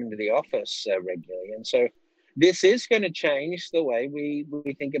have to come into the office regularly. And so this is going to change the way we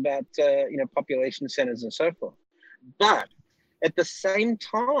think about, population centers and so forth. But at the same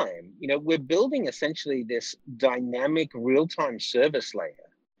time, we're building essentially this dynamic real-time service layer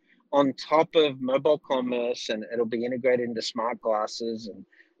on top of mobile commerce, and it'll be integrated into smart glasses and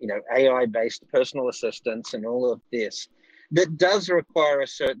AI-based personal assistants and all of this. That does require a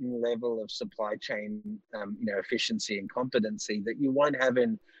certain level of supply chain, efficiency and competency that you won't have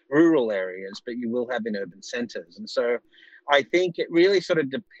in rural areas, but you will have in urban centers. And so, I think it really sort of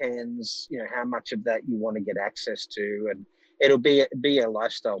depends, how much of that you want to get access to, and it'll be a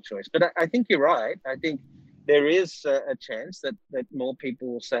lifestyle choice. But I think you're right. I think there is a chance that more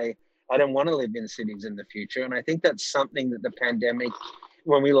people will say, I don't want to live in cities in the future. And I think that's something that the pandemic,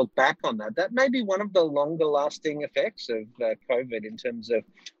 when we look back on that may be one of the longer lasting effects of COVID in terms of,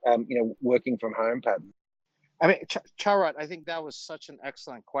 working from home pattern. I mean, Charat, I think that was such an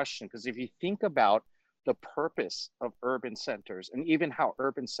excellent question, because if you think about the purpose of urban centers and even how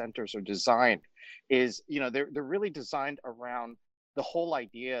urban centers are designed is, they're really designed around the whole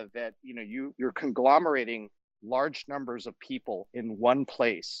idea that, you're conglomerating large numbers of people in one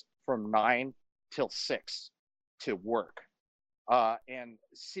place from 9 till 6 to work. And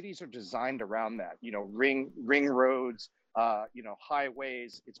cities are designed around that, ring roads,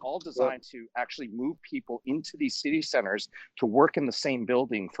 highways. It's all designed to actually move people into these city centers to work in the same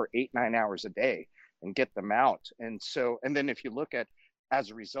building for 8-9 hours a day and get them out. And then if you look at,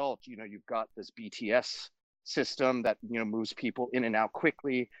 as a result, you've got this BTS system that, moves people in and out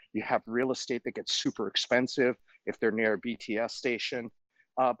quickly. You have real estate that gets super expensive if they're near a BTS station.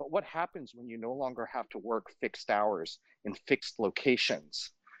 But what happens when you no longer have to work fixed hours in fixed locations,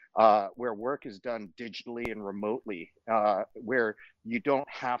 where work is done digitally and remotely, where you don't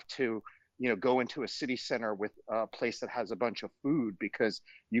have to, go into a city center with a place that has a bunch of food, because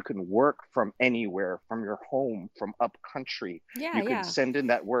you can work from anywhere, from your home, from up country. Yeah, you can send in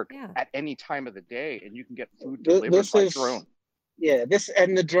that work at any time of the day, and you can get food delivered by drone. Yeah,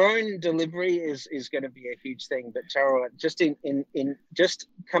 and the drone delivery is going to be a huge thing. But Tara, just in just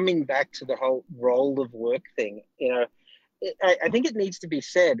coming back to the whole role of work thing, I think it needs to be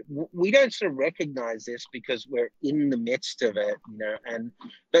said, we don't sort of recognize this because we're in the midst of it,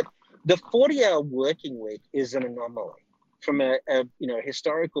 but the 40-hour working week is an anomaly from a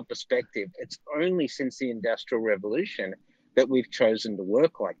historical perspective. It's only since the Industrial Revolution that we've chosen to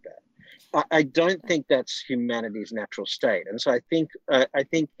work like that. I don't think that's humanity's natural state. And so I think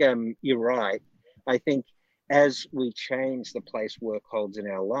you're right. I think as we change the place work holds in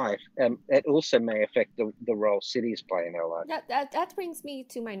our life, it also may affect the role cities play in our life. That brings me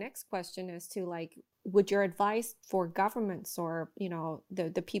to my next question as to, like, would your advice for governments or,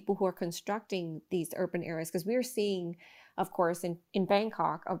 the people who are constructing these urban areas, because we're seeing, of course, in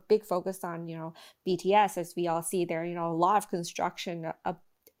Bangkok, a big focus on, BTS, as we all see there, a lot of construction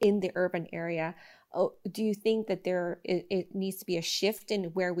in the urban area. Do you think that it needs to be a shift in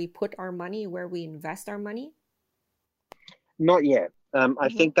where we put our money, where we invest our money? Not yet. I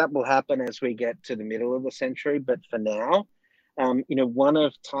think that will happen as we get to the middle of the century. But for now, one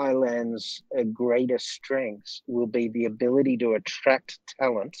of Thailand's greatest strengths will be the ability to attract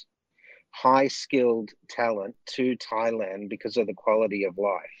talent, high-skilled talent to Thailand because of the quality of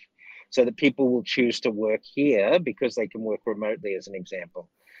life. So that people will choose to work here because they can work remotely, as an example.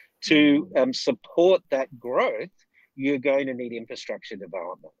 To support that growth, you're going to need infrastructure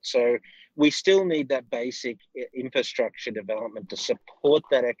development. So we still need that basic infrastructure development to support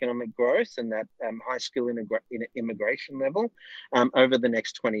that economic growth and that high skill immigration level over the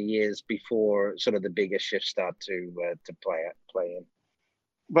next 20 years before sort of the bigger shifts start to play in.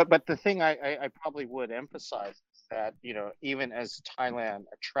 But the thing I probably would emphasize is that, even as Thailand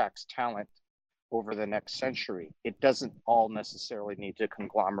attracts talent over the next century, it doesn't all necessarily need to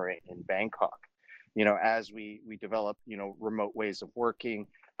conglomerate in Bangkok. As we develop, remote ways of working,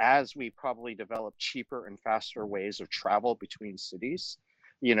 as we probably develop cheaper and faster ways of travel between cities,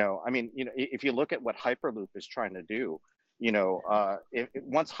 if you look at what Hyperloop is trying to do,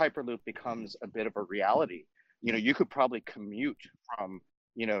 once Hyperloop becomes a bit of a reality, you could probably commute from,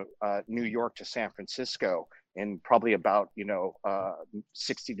 New York to San Francisco in probably about,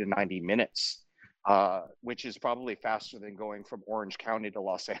 60 to 90 minutes. Which is probably faster than going from Orange County to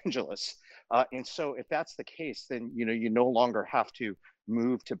Los Angeles. And so if that's the case, then, you no longer have to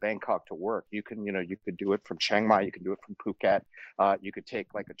move to Bangkok to work. You can, you could do it from Chiang Mai, you can do it from Phuket. You could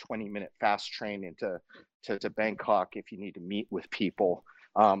take like a 20-minute fast train to Bangkok if you need to meet with people.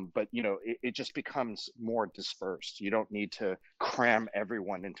 But, it just becomes more dispersed. You don't need to cram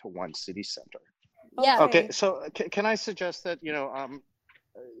everyone into one city center. Yeah. Okay, so can I suggest that,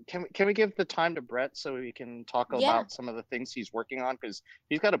 can we give the time to Brett so we can talk Yeah. about some of the things he's working on? Because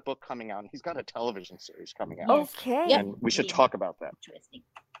he's got a book coming out. And he's got a television series coming out. Yes. Okay. Yep. And we should Really talk about that. interesting.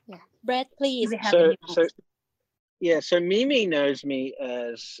 Brett, Do please. we have So, any so books? yeah, so Mimi knows me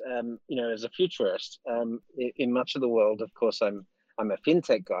as as a futurist. In much of the world, of course, I'm a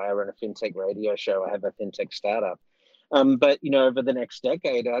fintech guy. I run a fintech radio show. I have a fintech startup. But over the next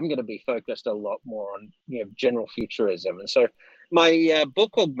decade, I'm going to be focused a lot more on general futurism. And so, my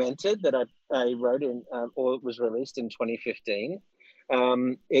book Augmented that I wrote in, or it was released in 2015.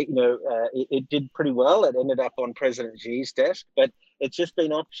 It did pretty well. It ended up on President Xi's desk, but it's just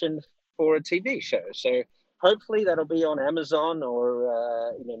been optioned for a TV show. So hopefully that'll be on Amazon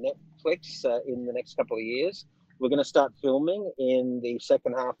or Netflix in the next couple of years. We're going to start filming in the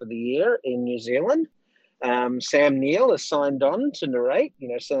second half of the year in New Zealand. Sam Neill has signed on to narrate.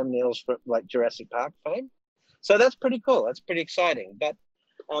 Sam Neill's from like Jurassic Park fame. So that's pretty cool. That's pretty exciting. But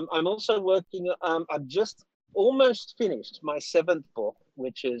I'm also working. I've just almost finished my 7th book,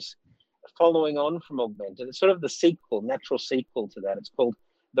 which is following on from Augmented. It's sort of the sequel, natural sequel to that. It's called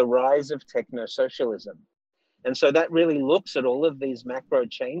The Rise of Techno-Socialism. And so that really looks at all of these macro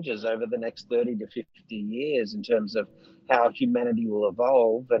changes over the next 30 to 50 years in terms of how humanity will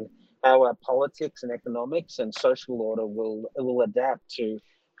evolve and how our politics and economics and social order will adapt to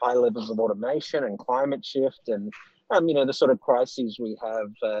high levels of automation and climate shift and the sort of crises we have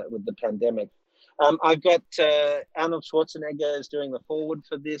with the pandemic. I've got Arnold Schwarzenegger is doing the forward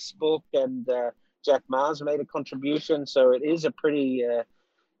for this book, and Jack Ma's made a contribution. So it is a pretty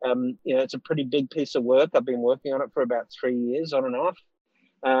it's a pretty big piece of work. I've been working on it for about 3 years on and off.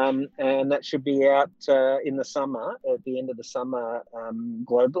 And that should be out in the summer, at the end of the summer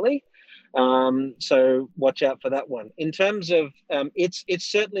globally. So watch out for that one. In terms of, it's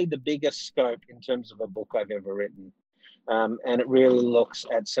certainly the biggest scope in terms of a book I've ever written. And it really looks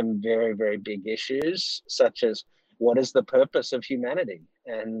at some very, very big issues, such as what is the purpose of humanity?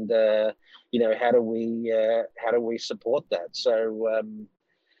 And, how do we support that? So,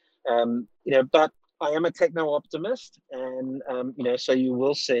 but I am a techno optimist, and so you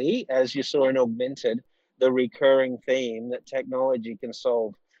will see, as you saw in Augmented, the recurring theme that technology can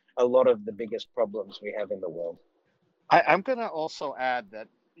solve a lot of the biggest problems we have in the world. I'm going to also add that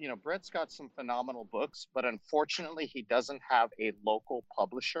Brett's got some phenomenal books, but unfortunately he doesn't have a local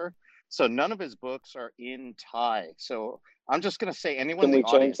publisher, so none of his books are in Thai. So I'm just going to say, anyone in the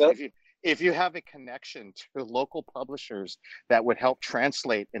audience, if you have a connection to local publishers that would help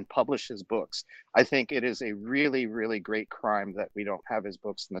translate and publish his books, I think it is a really, really great crime that we don't have his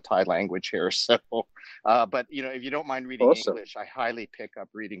books in the Thai language here. So, but if you don't mind reading Awesome. English, I highly pick up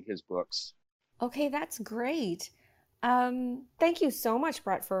reading his books. Okay, that's great. Thank you so much,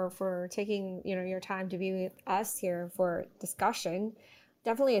 Brett, for taking your time to be with us here for discussion.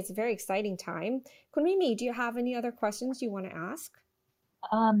 Definitely, it's a very exciting time. Kunmimi, do you have any other questions you want to ask?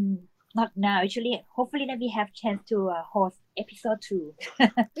 Not now. Actually, hopefully that we have chance to host episode 2.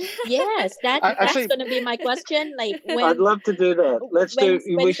 Yes, that's going to be my question. Like, when I'd love to do that.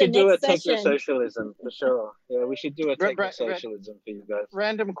 We should do a techno-socialism for sure. Yeah, we should do a techno-socialism for you guys.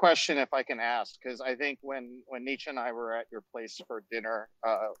 Random question, if I can ask, because I think when Nietzsche and I were at your place for dinner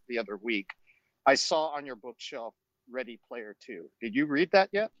the other week, I saw on your bookshelf Ready Player 2. Did you read that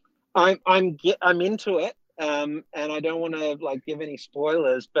yet? I'm into it, and I don't want to give any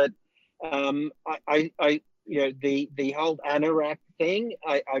spoilers, but the whole anorak thing,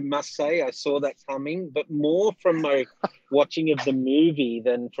 I must say I saw that coming, but more from my watching of the movie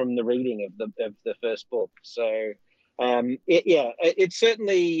than from the reading of the first book. So it's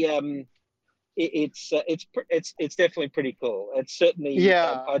certainly it's definitely pretty cool. It's certainly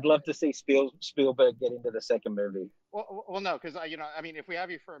I'd love to see Spielberg get into the second movie. Well, no, because if we have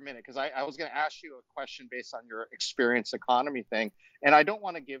you for a minute, because I was going to ask you a question based on your experience economy thing, and I don't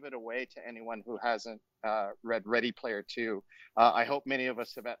want to give it away to anyone who hasn't read Ready Player 2. I hope many of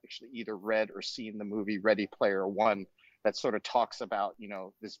us have actually either read or seen the movie Ready Player 1 that sort of talks about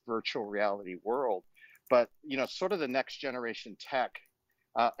this virtual reality world, but sort of the next generation tech.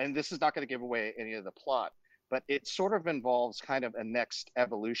 And this is not going to give away any of the plot, but it sort of involves kind of a next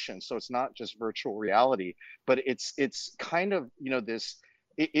evolution. So it's not just virtual reality, but it's kind of this.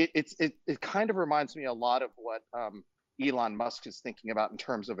 It kind of reminds me a lot of what Elon Musk is thinking about in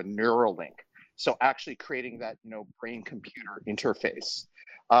terms of a Neuralink. So actually creating that brain-computer interface,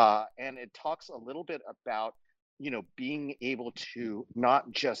 and it talks a little bit about being able to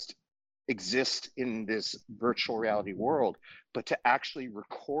not just exist in this virtual reality world, but to actually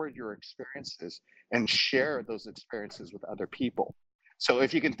record your experiences and share those experiences with other people. So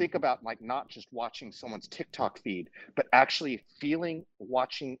if you can think about like not just watching someone's TikTok feed, but actually feeling,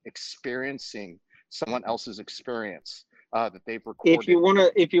 watching, experiencing someone else's experience that they've recorded. If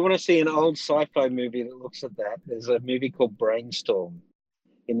you want to see an old sci-fi movie that looks at that, there's a movie called Brainstorm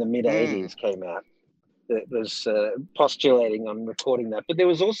in the mid '80s came out that was postulating on recording that. But there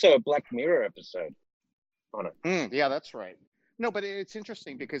was also a Black Mirror episode on it. Yeah, that's right. No, but it's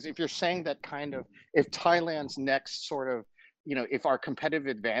interesting because if you're saying that kind of, if Thailand's next sort of, you know, if our competitive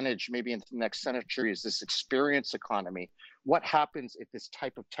advantage maybe in the next century is this experience economy, what happens if this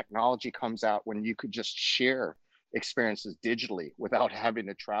type of technology comes out when you could just share experiences digitally without having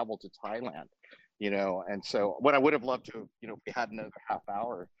to travel to Thailand? You know, and so what I would have loved to, you know, if we had another half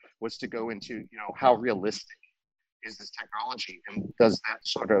hour, was to go into, you know, how realistic is this technology, and does that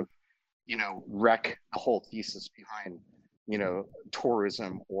sort of, you know, wreck the whole thesis behind, you know,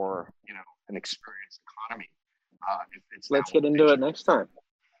 tourism or, you know, an experience economy. Let's get into it next time.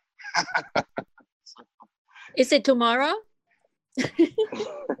 Is it tomorrow?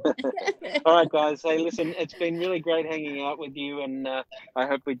 All right, guys. Hey, listen, it's been really great hanging out with you, and I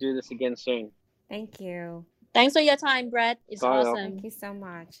hope we do this again soon. Thank you. Thanks for your time, Brett. It's Bye, awesome. Thank you so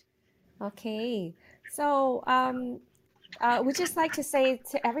much. Okay. So, we'd just like to say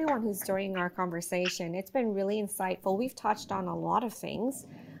to everyone who's joining our conversation, it's been really insightful. We've touched on a lot of things.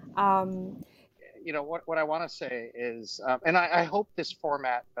 You know, what I want to say is, and I hope this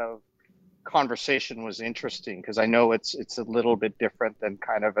format of conversation was interesting, because I know it's a little bit different than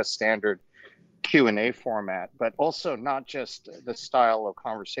kind of a standard Q&A format, but also not just the style of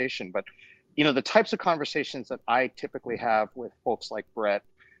conversation, but, you know, the types of conversations that I typically have with folks like Brett,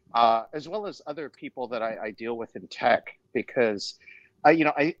 as well as other people that I deal with in tech, because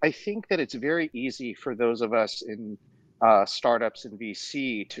I think that it's very easy for those of us in startups and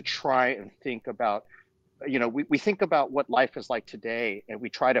VC to try and think about, you know, we think about what life is like today, and we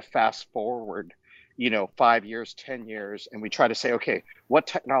try to fast forward, you know, 5 years, 10 years, and we try to say, okay, what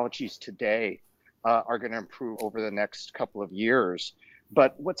technologies today are going to improve over the next couple of years.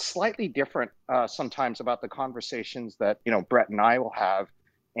 But what's slightly different sometimes about the conversations that, you know, Brett and I will have,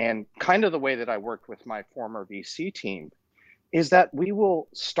 and kind of the way that I worked with my former VC team, is that we will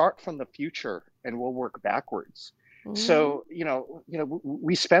start from the future and we'll work backwards. So, you know,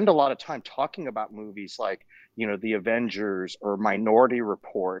 we spend a lot of time talking about movies like, you know, The Avengers or Minority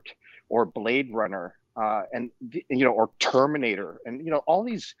Report or Blade Runner, and, you know, or Terminator. And, you know, all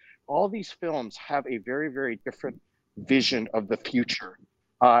these films have a very, very different vision of the future,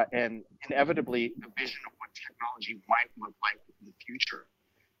 and inevitably the vision of what technology might look like in the future.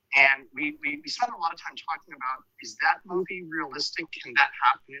 And we spend a lot of time talking about, is that movie realistic? Can that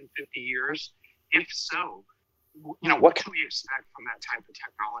happen in 50 years? If so, you know, what can we expect from that type of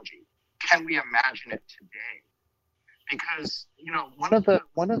technology? Can we imagine it today? Because, you know, one of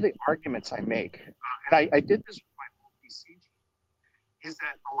the arguments I make, and I did this with my whole VC team, is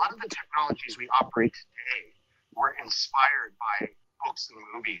that a lot of the technologies we operate today were inspired by books and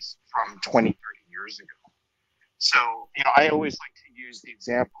movies from 20, 30 years ago. So, you know, I always like to use the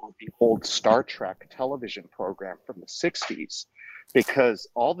example of the old Star Trek television program from the 60s, because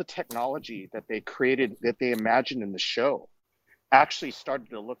all the technology that they created, that they imagined in the show, actually started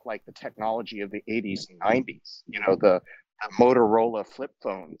to look like the technology of the 80s and 90s. You know, the Motorola flip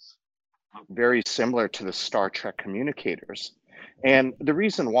phones look very similar to the Star Trek communicators. And the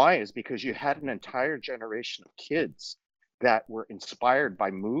reason why is because you had an entire generation of kids that were inspired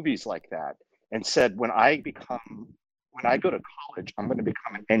by movies like that and said, when I go to college, I'm going to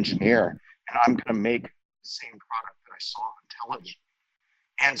become an engineer, and I'm going to make the same product that I saw on television.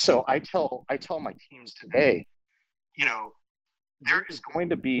 And so I tell my teams today, you know, there is going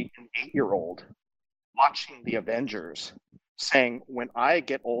to be an 8-year-old watching the Avengers saying, when I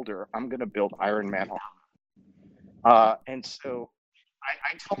get older, I'm going to build Iron Man armor. And so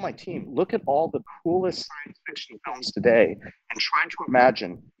I tell my team, look at all the coolest science fiction films today and try to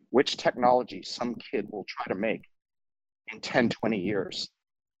imagine which technology some kid will try to make in 10, 20 years.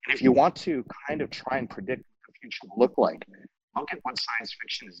 And if you want to kind of try and predict what the future will look like, look at what science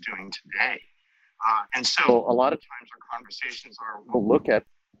fiction is doing today. And so a lot of times our conversations are, we'll look at,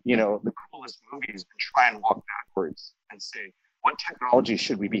 you know, the coolest movies and try and walk backwards and say, what technology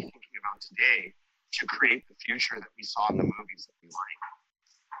should we be thinking about today to create the future that we saw in the movies that we like?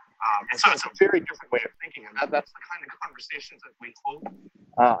 And so it's a very different way of thinking, and that's the kind of conversations that we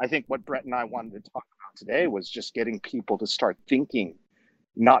hope. I think what Brett and I wanted to talk about today was just getting people to start thinking,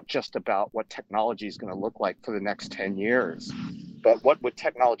 not just about what technology is going to look like for the next 10 years, but what would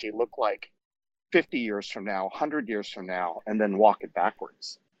technology look like 50 years from now, 100 years from now, and then walk it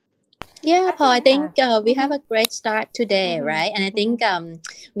backwards. Yeah, Paul, I think we have Mhm. a great start today, Mhm. right? And I think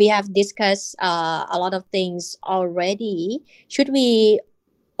we have discussed a lot of things already. Should we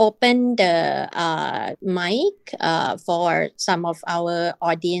open the mic for some of our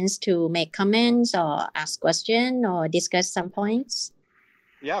audience to make comments or ask questions or discuss some points?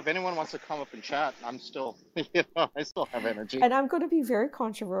 Yeah, if anyone wants to come up and chat, I'm still, I still have energy. And I'm going to be very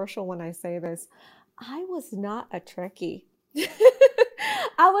controversial when I say this. I was not a Trekkie.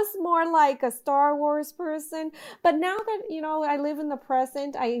 I was more like a Star Wars person. But now that, I live in the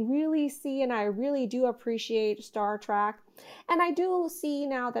present, I really see and I really do appreciate Star Trek. And I do see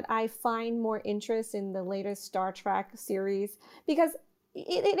now that I find more interest in the latest Star Trek series because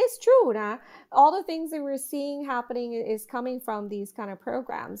it is true now. All the things that we're seeing happening is coming from these kind of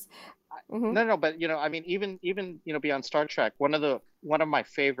programs. Hmm. No, no, but I mean, even beyond Star Trek, one of my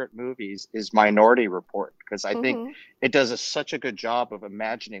favorite movies is Minority Report because I think Hmm. it does such a good job of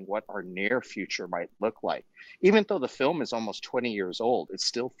imagining what our near future might look like. Even though the film is almost 20 years old, it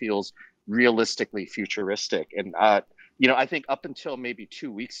still feels realistically futuristic. And I think up until maybe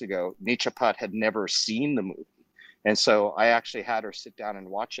 2 weeks ago, Nichapat had never seen the movie, and so I actually had her sit down and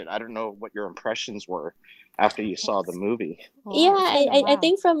watch it. I don't know what your impressions were after you saw the movie. Yeah, It's been a I while.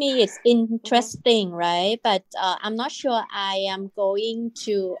 think for me it's Hmm. interesting, right? But I'm not sure I am going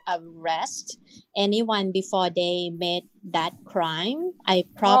to arrest anyone before they made that crime. I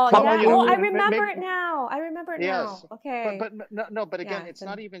Oh, Well, yeah. Oh, I probably. remember maybe. it now. I remember it now. Yes, but Okay. no, no, but again, Yeah, it's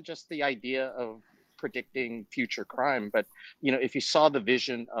not then. even just the idea of predicting future crime, but if you saw the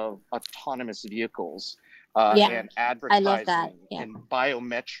vision of autonomous vehicles Yeah, Uh-huh. and I love that. advertising Yeah. and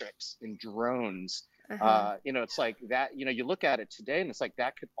biometrics and drones, Uh-huh. it's like that. You look at it today, and it's like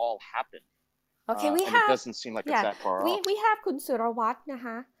that could all happen, Okay, we and it have, doesn't seem like it's yeah, that far we off. we have Kun Surawat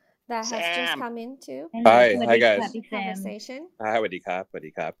naha, that has just Sam, come into Hello, Hi, hi Sawadee guys. Krap, Big Sam. conversation. Hi, Waddy Cop,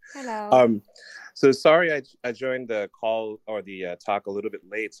 Waddy Cop. Hello. So sorry I joined the call or the talk a little bit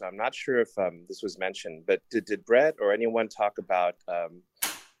late, so I'm not sure if this was mentioned, but did Brett or anyone talk about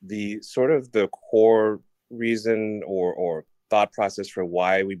the sort of the core reason or thought process for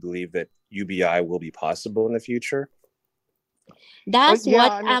why we believe that UBI will be possible in the future? That's yeah,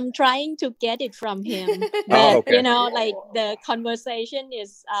 what I mean, I'm trying to get it from him. Oh, But okay. like the conversation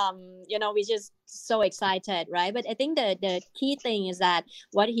is we're just so excited, right? But I think the key thing is that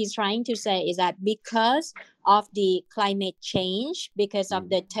what he's trying to say is that because of the climate change, because of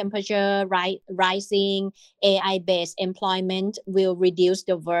the temperature rising, AI based employment will reduce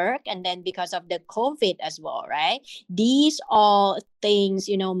the work, and then because of the COVID as well, right? These all things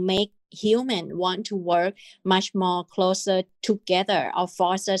make human want to work much more closer together or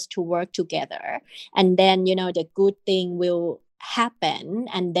force us to work together, and then the good thing will happen,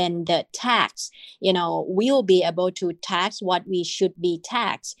 and then the tax we'll be able to tax what we should be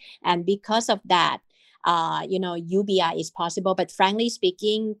taxed, and because of that UBI is possible. But frankly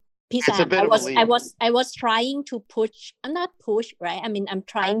speaking, it's a Pisam, bit of a leap. I was trying to push. I'm not push, right? I mean, I'm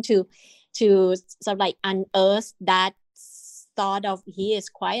trying to sort of like unearth that thought of his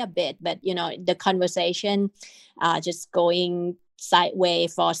quite a bit, but the conversation just going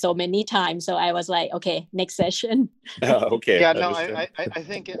sideways for so many times, so I was like, okay, next session. Okay, Yeah, no, understood.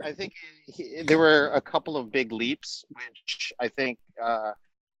 I think there were a couple of big leaps, which I think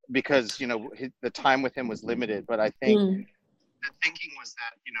because the time with him was limited, but I think Mm. the thinking was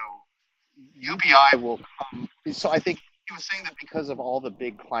that UBI will come. So I think he was saying that because of all the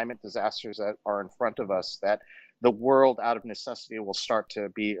big climate disasters that are in front of us, that the world out of necessity will start to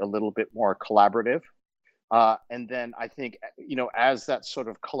be a little bit more collaborative. And then I think, as that sort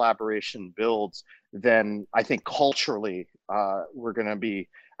of collaboration builds, then I think culturally, I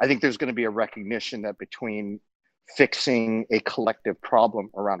think there's going to be a recognition that between fixing a collective problem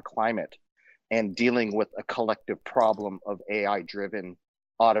around climate and dealing with a collective problem of AI driven,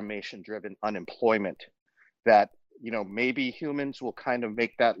 automation driven unemployment, that maybe humans will kind of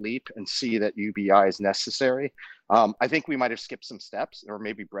make that leap and see that UBI is necessary. I think we might have skipped some steps, or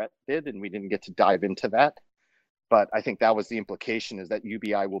maybe Brett did, and we didn't get to dive into that. But I think that was the implication, is that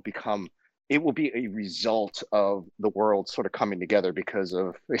UBI will be a result of the world sort of coming together because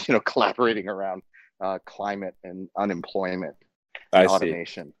of collaborating around climate and unemployment and I see.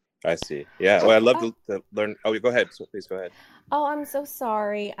 automation. I see. Yeah. Well, I'd love to learn. Oh, go ahead. So please go ahead. Oh, I'm so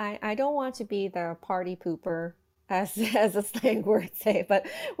sorry. I don't want to be the party pooper, as as a slang word say, but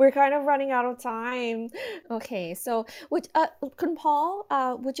we're kind of running out of time. Okay, so Kun Paul,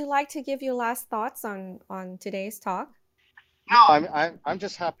 would you like to give your last thoughts on today's talk? No, I'm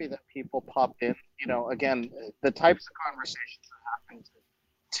just happy that people popped in. Again, the types of conversations that happen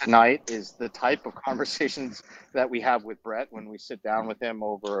tonight is the type of conversations that we have with Brett when we sit down with him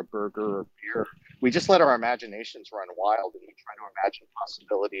over a burger or beer. We just let our imaginations run wild and we try to imagine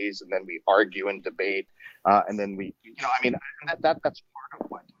possibilities, and then we argue and debate, and then we, that's part of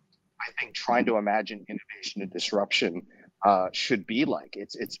what I think trying to imagine innovation and disruption should be like.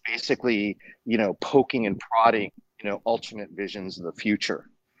 It's basically, poking and prodding, alternate visions of the future.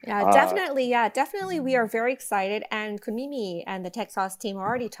 Yeah, definitely. Yeah, definitely. We are very excited. And Kun Mimi and the Texas team are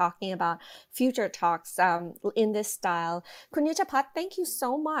already talking about future talks in this style. Kun Yuchapat, thank you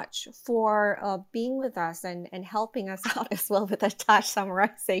so much for being with us and helping us out as well with a Taj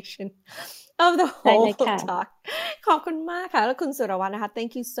summarization of the whole talk. ขอบคุณมากค่ะ แล้วคุณสุรวัฒน์นะคะ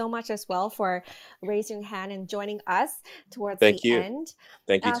Thank you so much as well for raising your hand and joining us towards the end.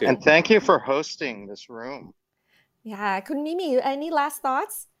 Thank you too. And thank you for hosting this room. Yeah, Kun Mimi, any last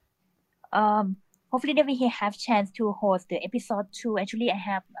thoughts? Hopefully that we have chance to host the episode 2. Actually, I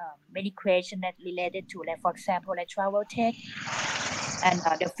have many questions that related to, like, for example, like travel tech and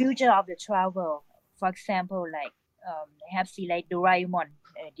the future of the travel. For example, like I have seen like Doraemon,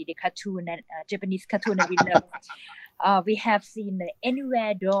 the cartoon and Japanese cartoon that we love. We have seen the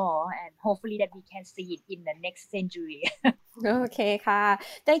Anywhere door, and hopefully that we can see it in the next century. Okay,ค่ะ.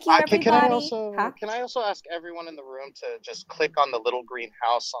 Thank you, everybody. Can I also ask everyone in the room to just click on the little green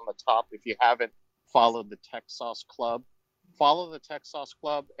house on the top if you haven't followed the Tech Sauce Club? Follow the Tech Sauce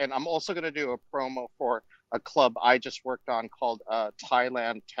Club. And I'm also going to do a promo for a club I just worked on called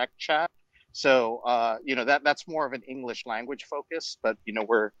Thailand Tech Chat. So, that's more of an English language focus, but,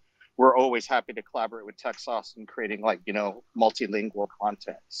 we're always happy to collaborate with Tech Sauce in creating, like, multilingual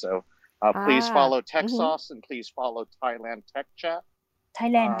content. So please follow Tech Sauce and please follow Thailand Tech Chat.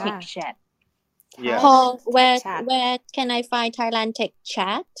 Thailand Tech Chat. Yeah. Paul, where can I find Thailand Tech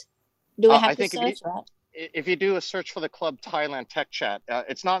Chat? Do I have to search that? If you do a search for the club Thailand Tech Chat,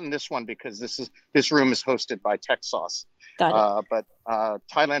 it's not in this one because this room is hosted by Tech Sauce. Got it. But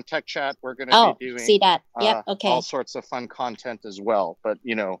Thailand Tech Chat, we're going to be doing see that. Yep. Okay. all sorts of fun content as well. But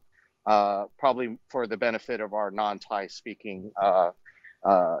probably for the benefit of our non-Thai speaking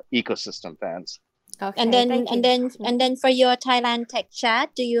ecosystem fans. Okay, and then for your Thailand Tech Chat,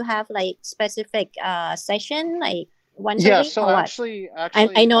 do you have like specific session like once a week? So or actually,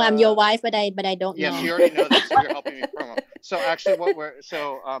 I know I'm your wife, but I don't know. Yes, you already know that, so you're helping me promo. So actually,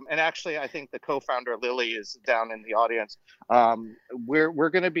 and actually, I think the co-founder Lily is down in the audience.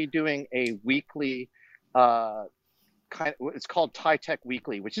 We're going to be doing a weekly it's called Thai Tech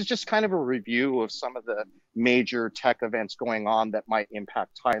Weekly, which is just kind of a review of some of the major tech events going on that might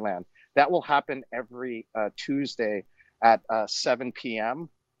impact Thailand. That will happen every Tuesday at 7 p.m.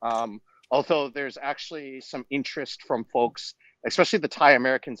 Although there's actually some interest from folks, especially the Thai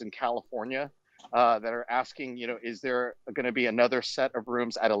Americans in California, that are asking, is there going to be another set of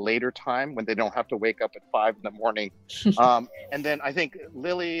rooms at a later time when they don't have to wake up at 5 in the morning? And then I think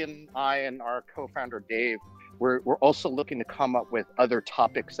Lily and I and our co-founder Dave, we're also looking to come up with other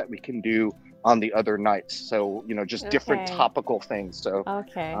topics that we can do on the other nights. So, just different topical things. So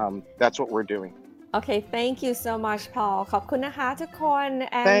that's what we're doing. Okay, thank you so much, Paul. ขอบคุณนะคะทุกคน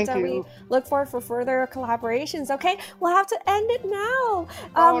and Thank you. We look forward for further collaborations. Okay, we'll have to end it now.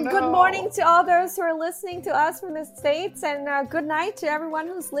 No. Good morning to all those who are listening to us from the States, and good night to everyone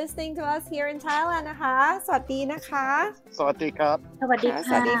who's listening to us here in Thailand นะคะ สวัสดีนะคะ สวัสดีครับ สวัสดีค่ะ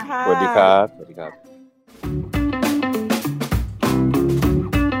สวัสดีค่ะ สวัสดีครับสวัสดีครับ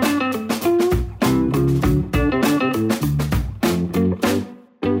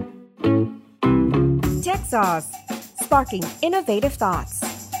Tech Sauce, sparking innovative thoughts.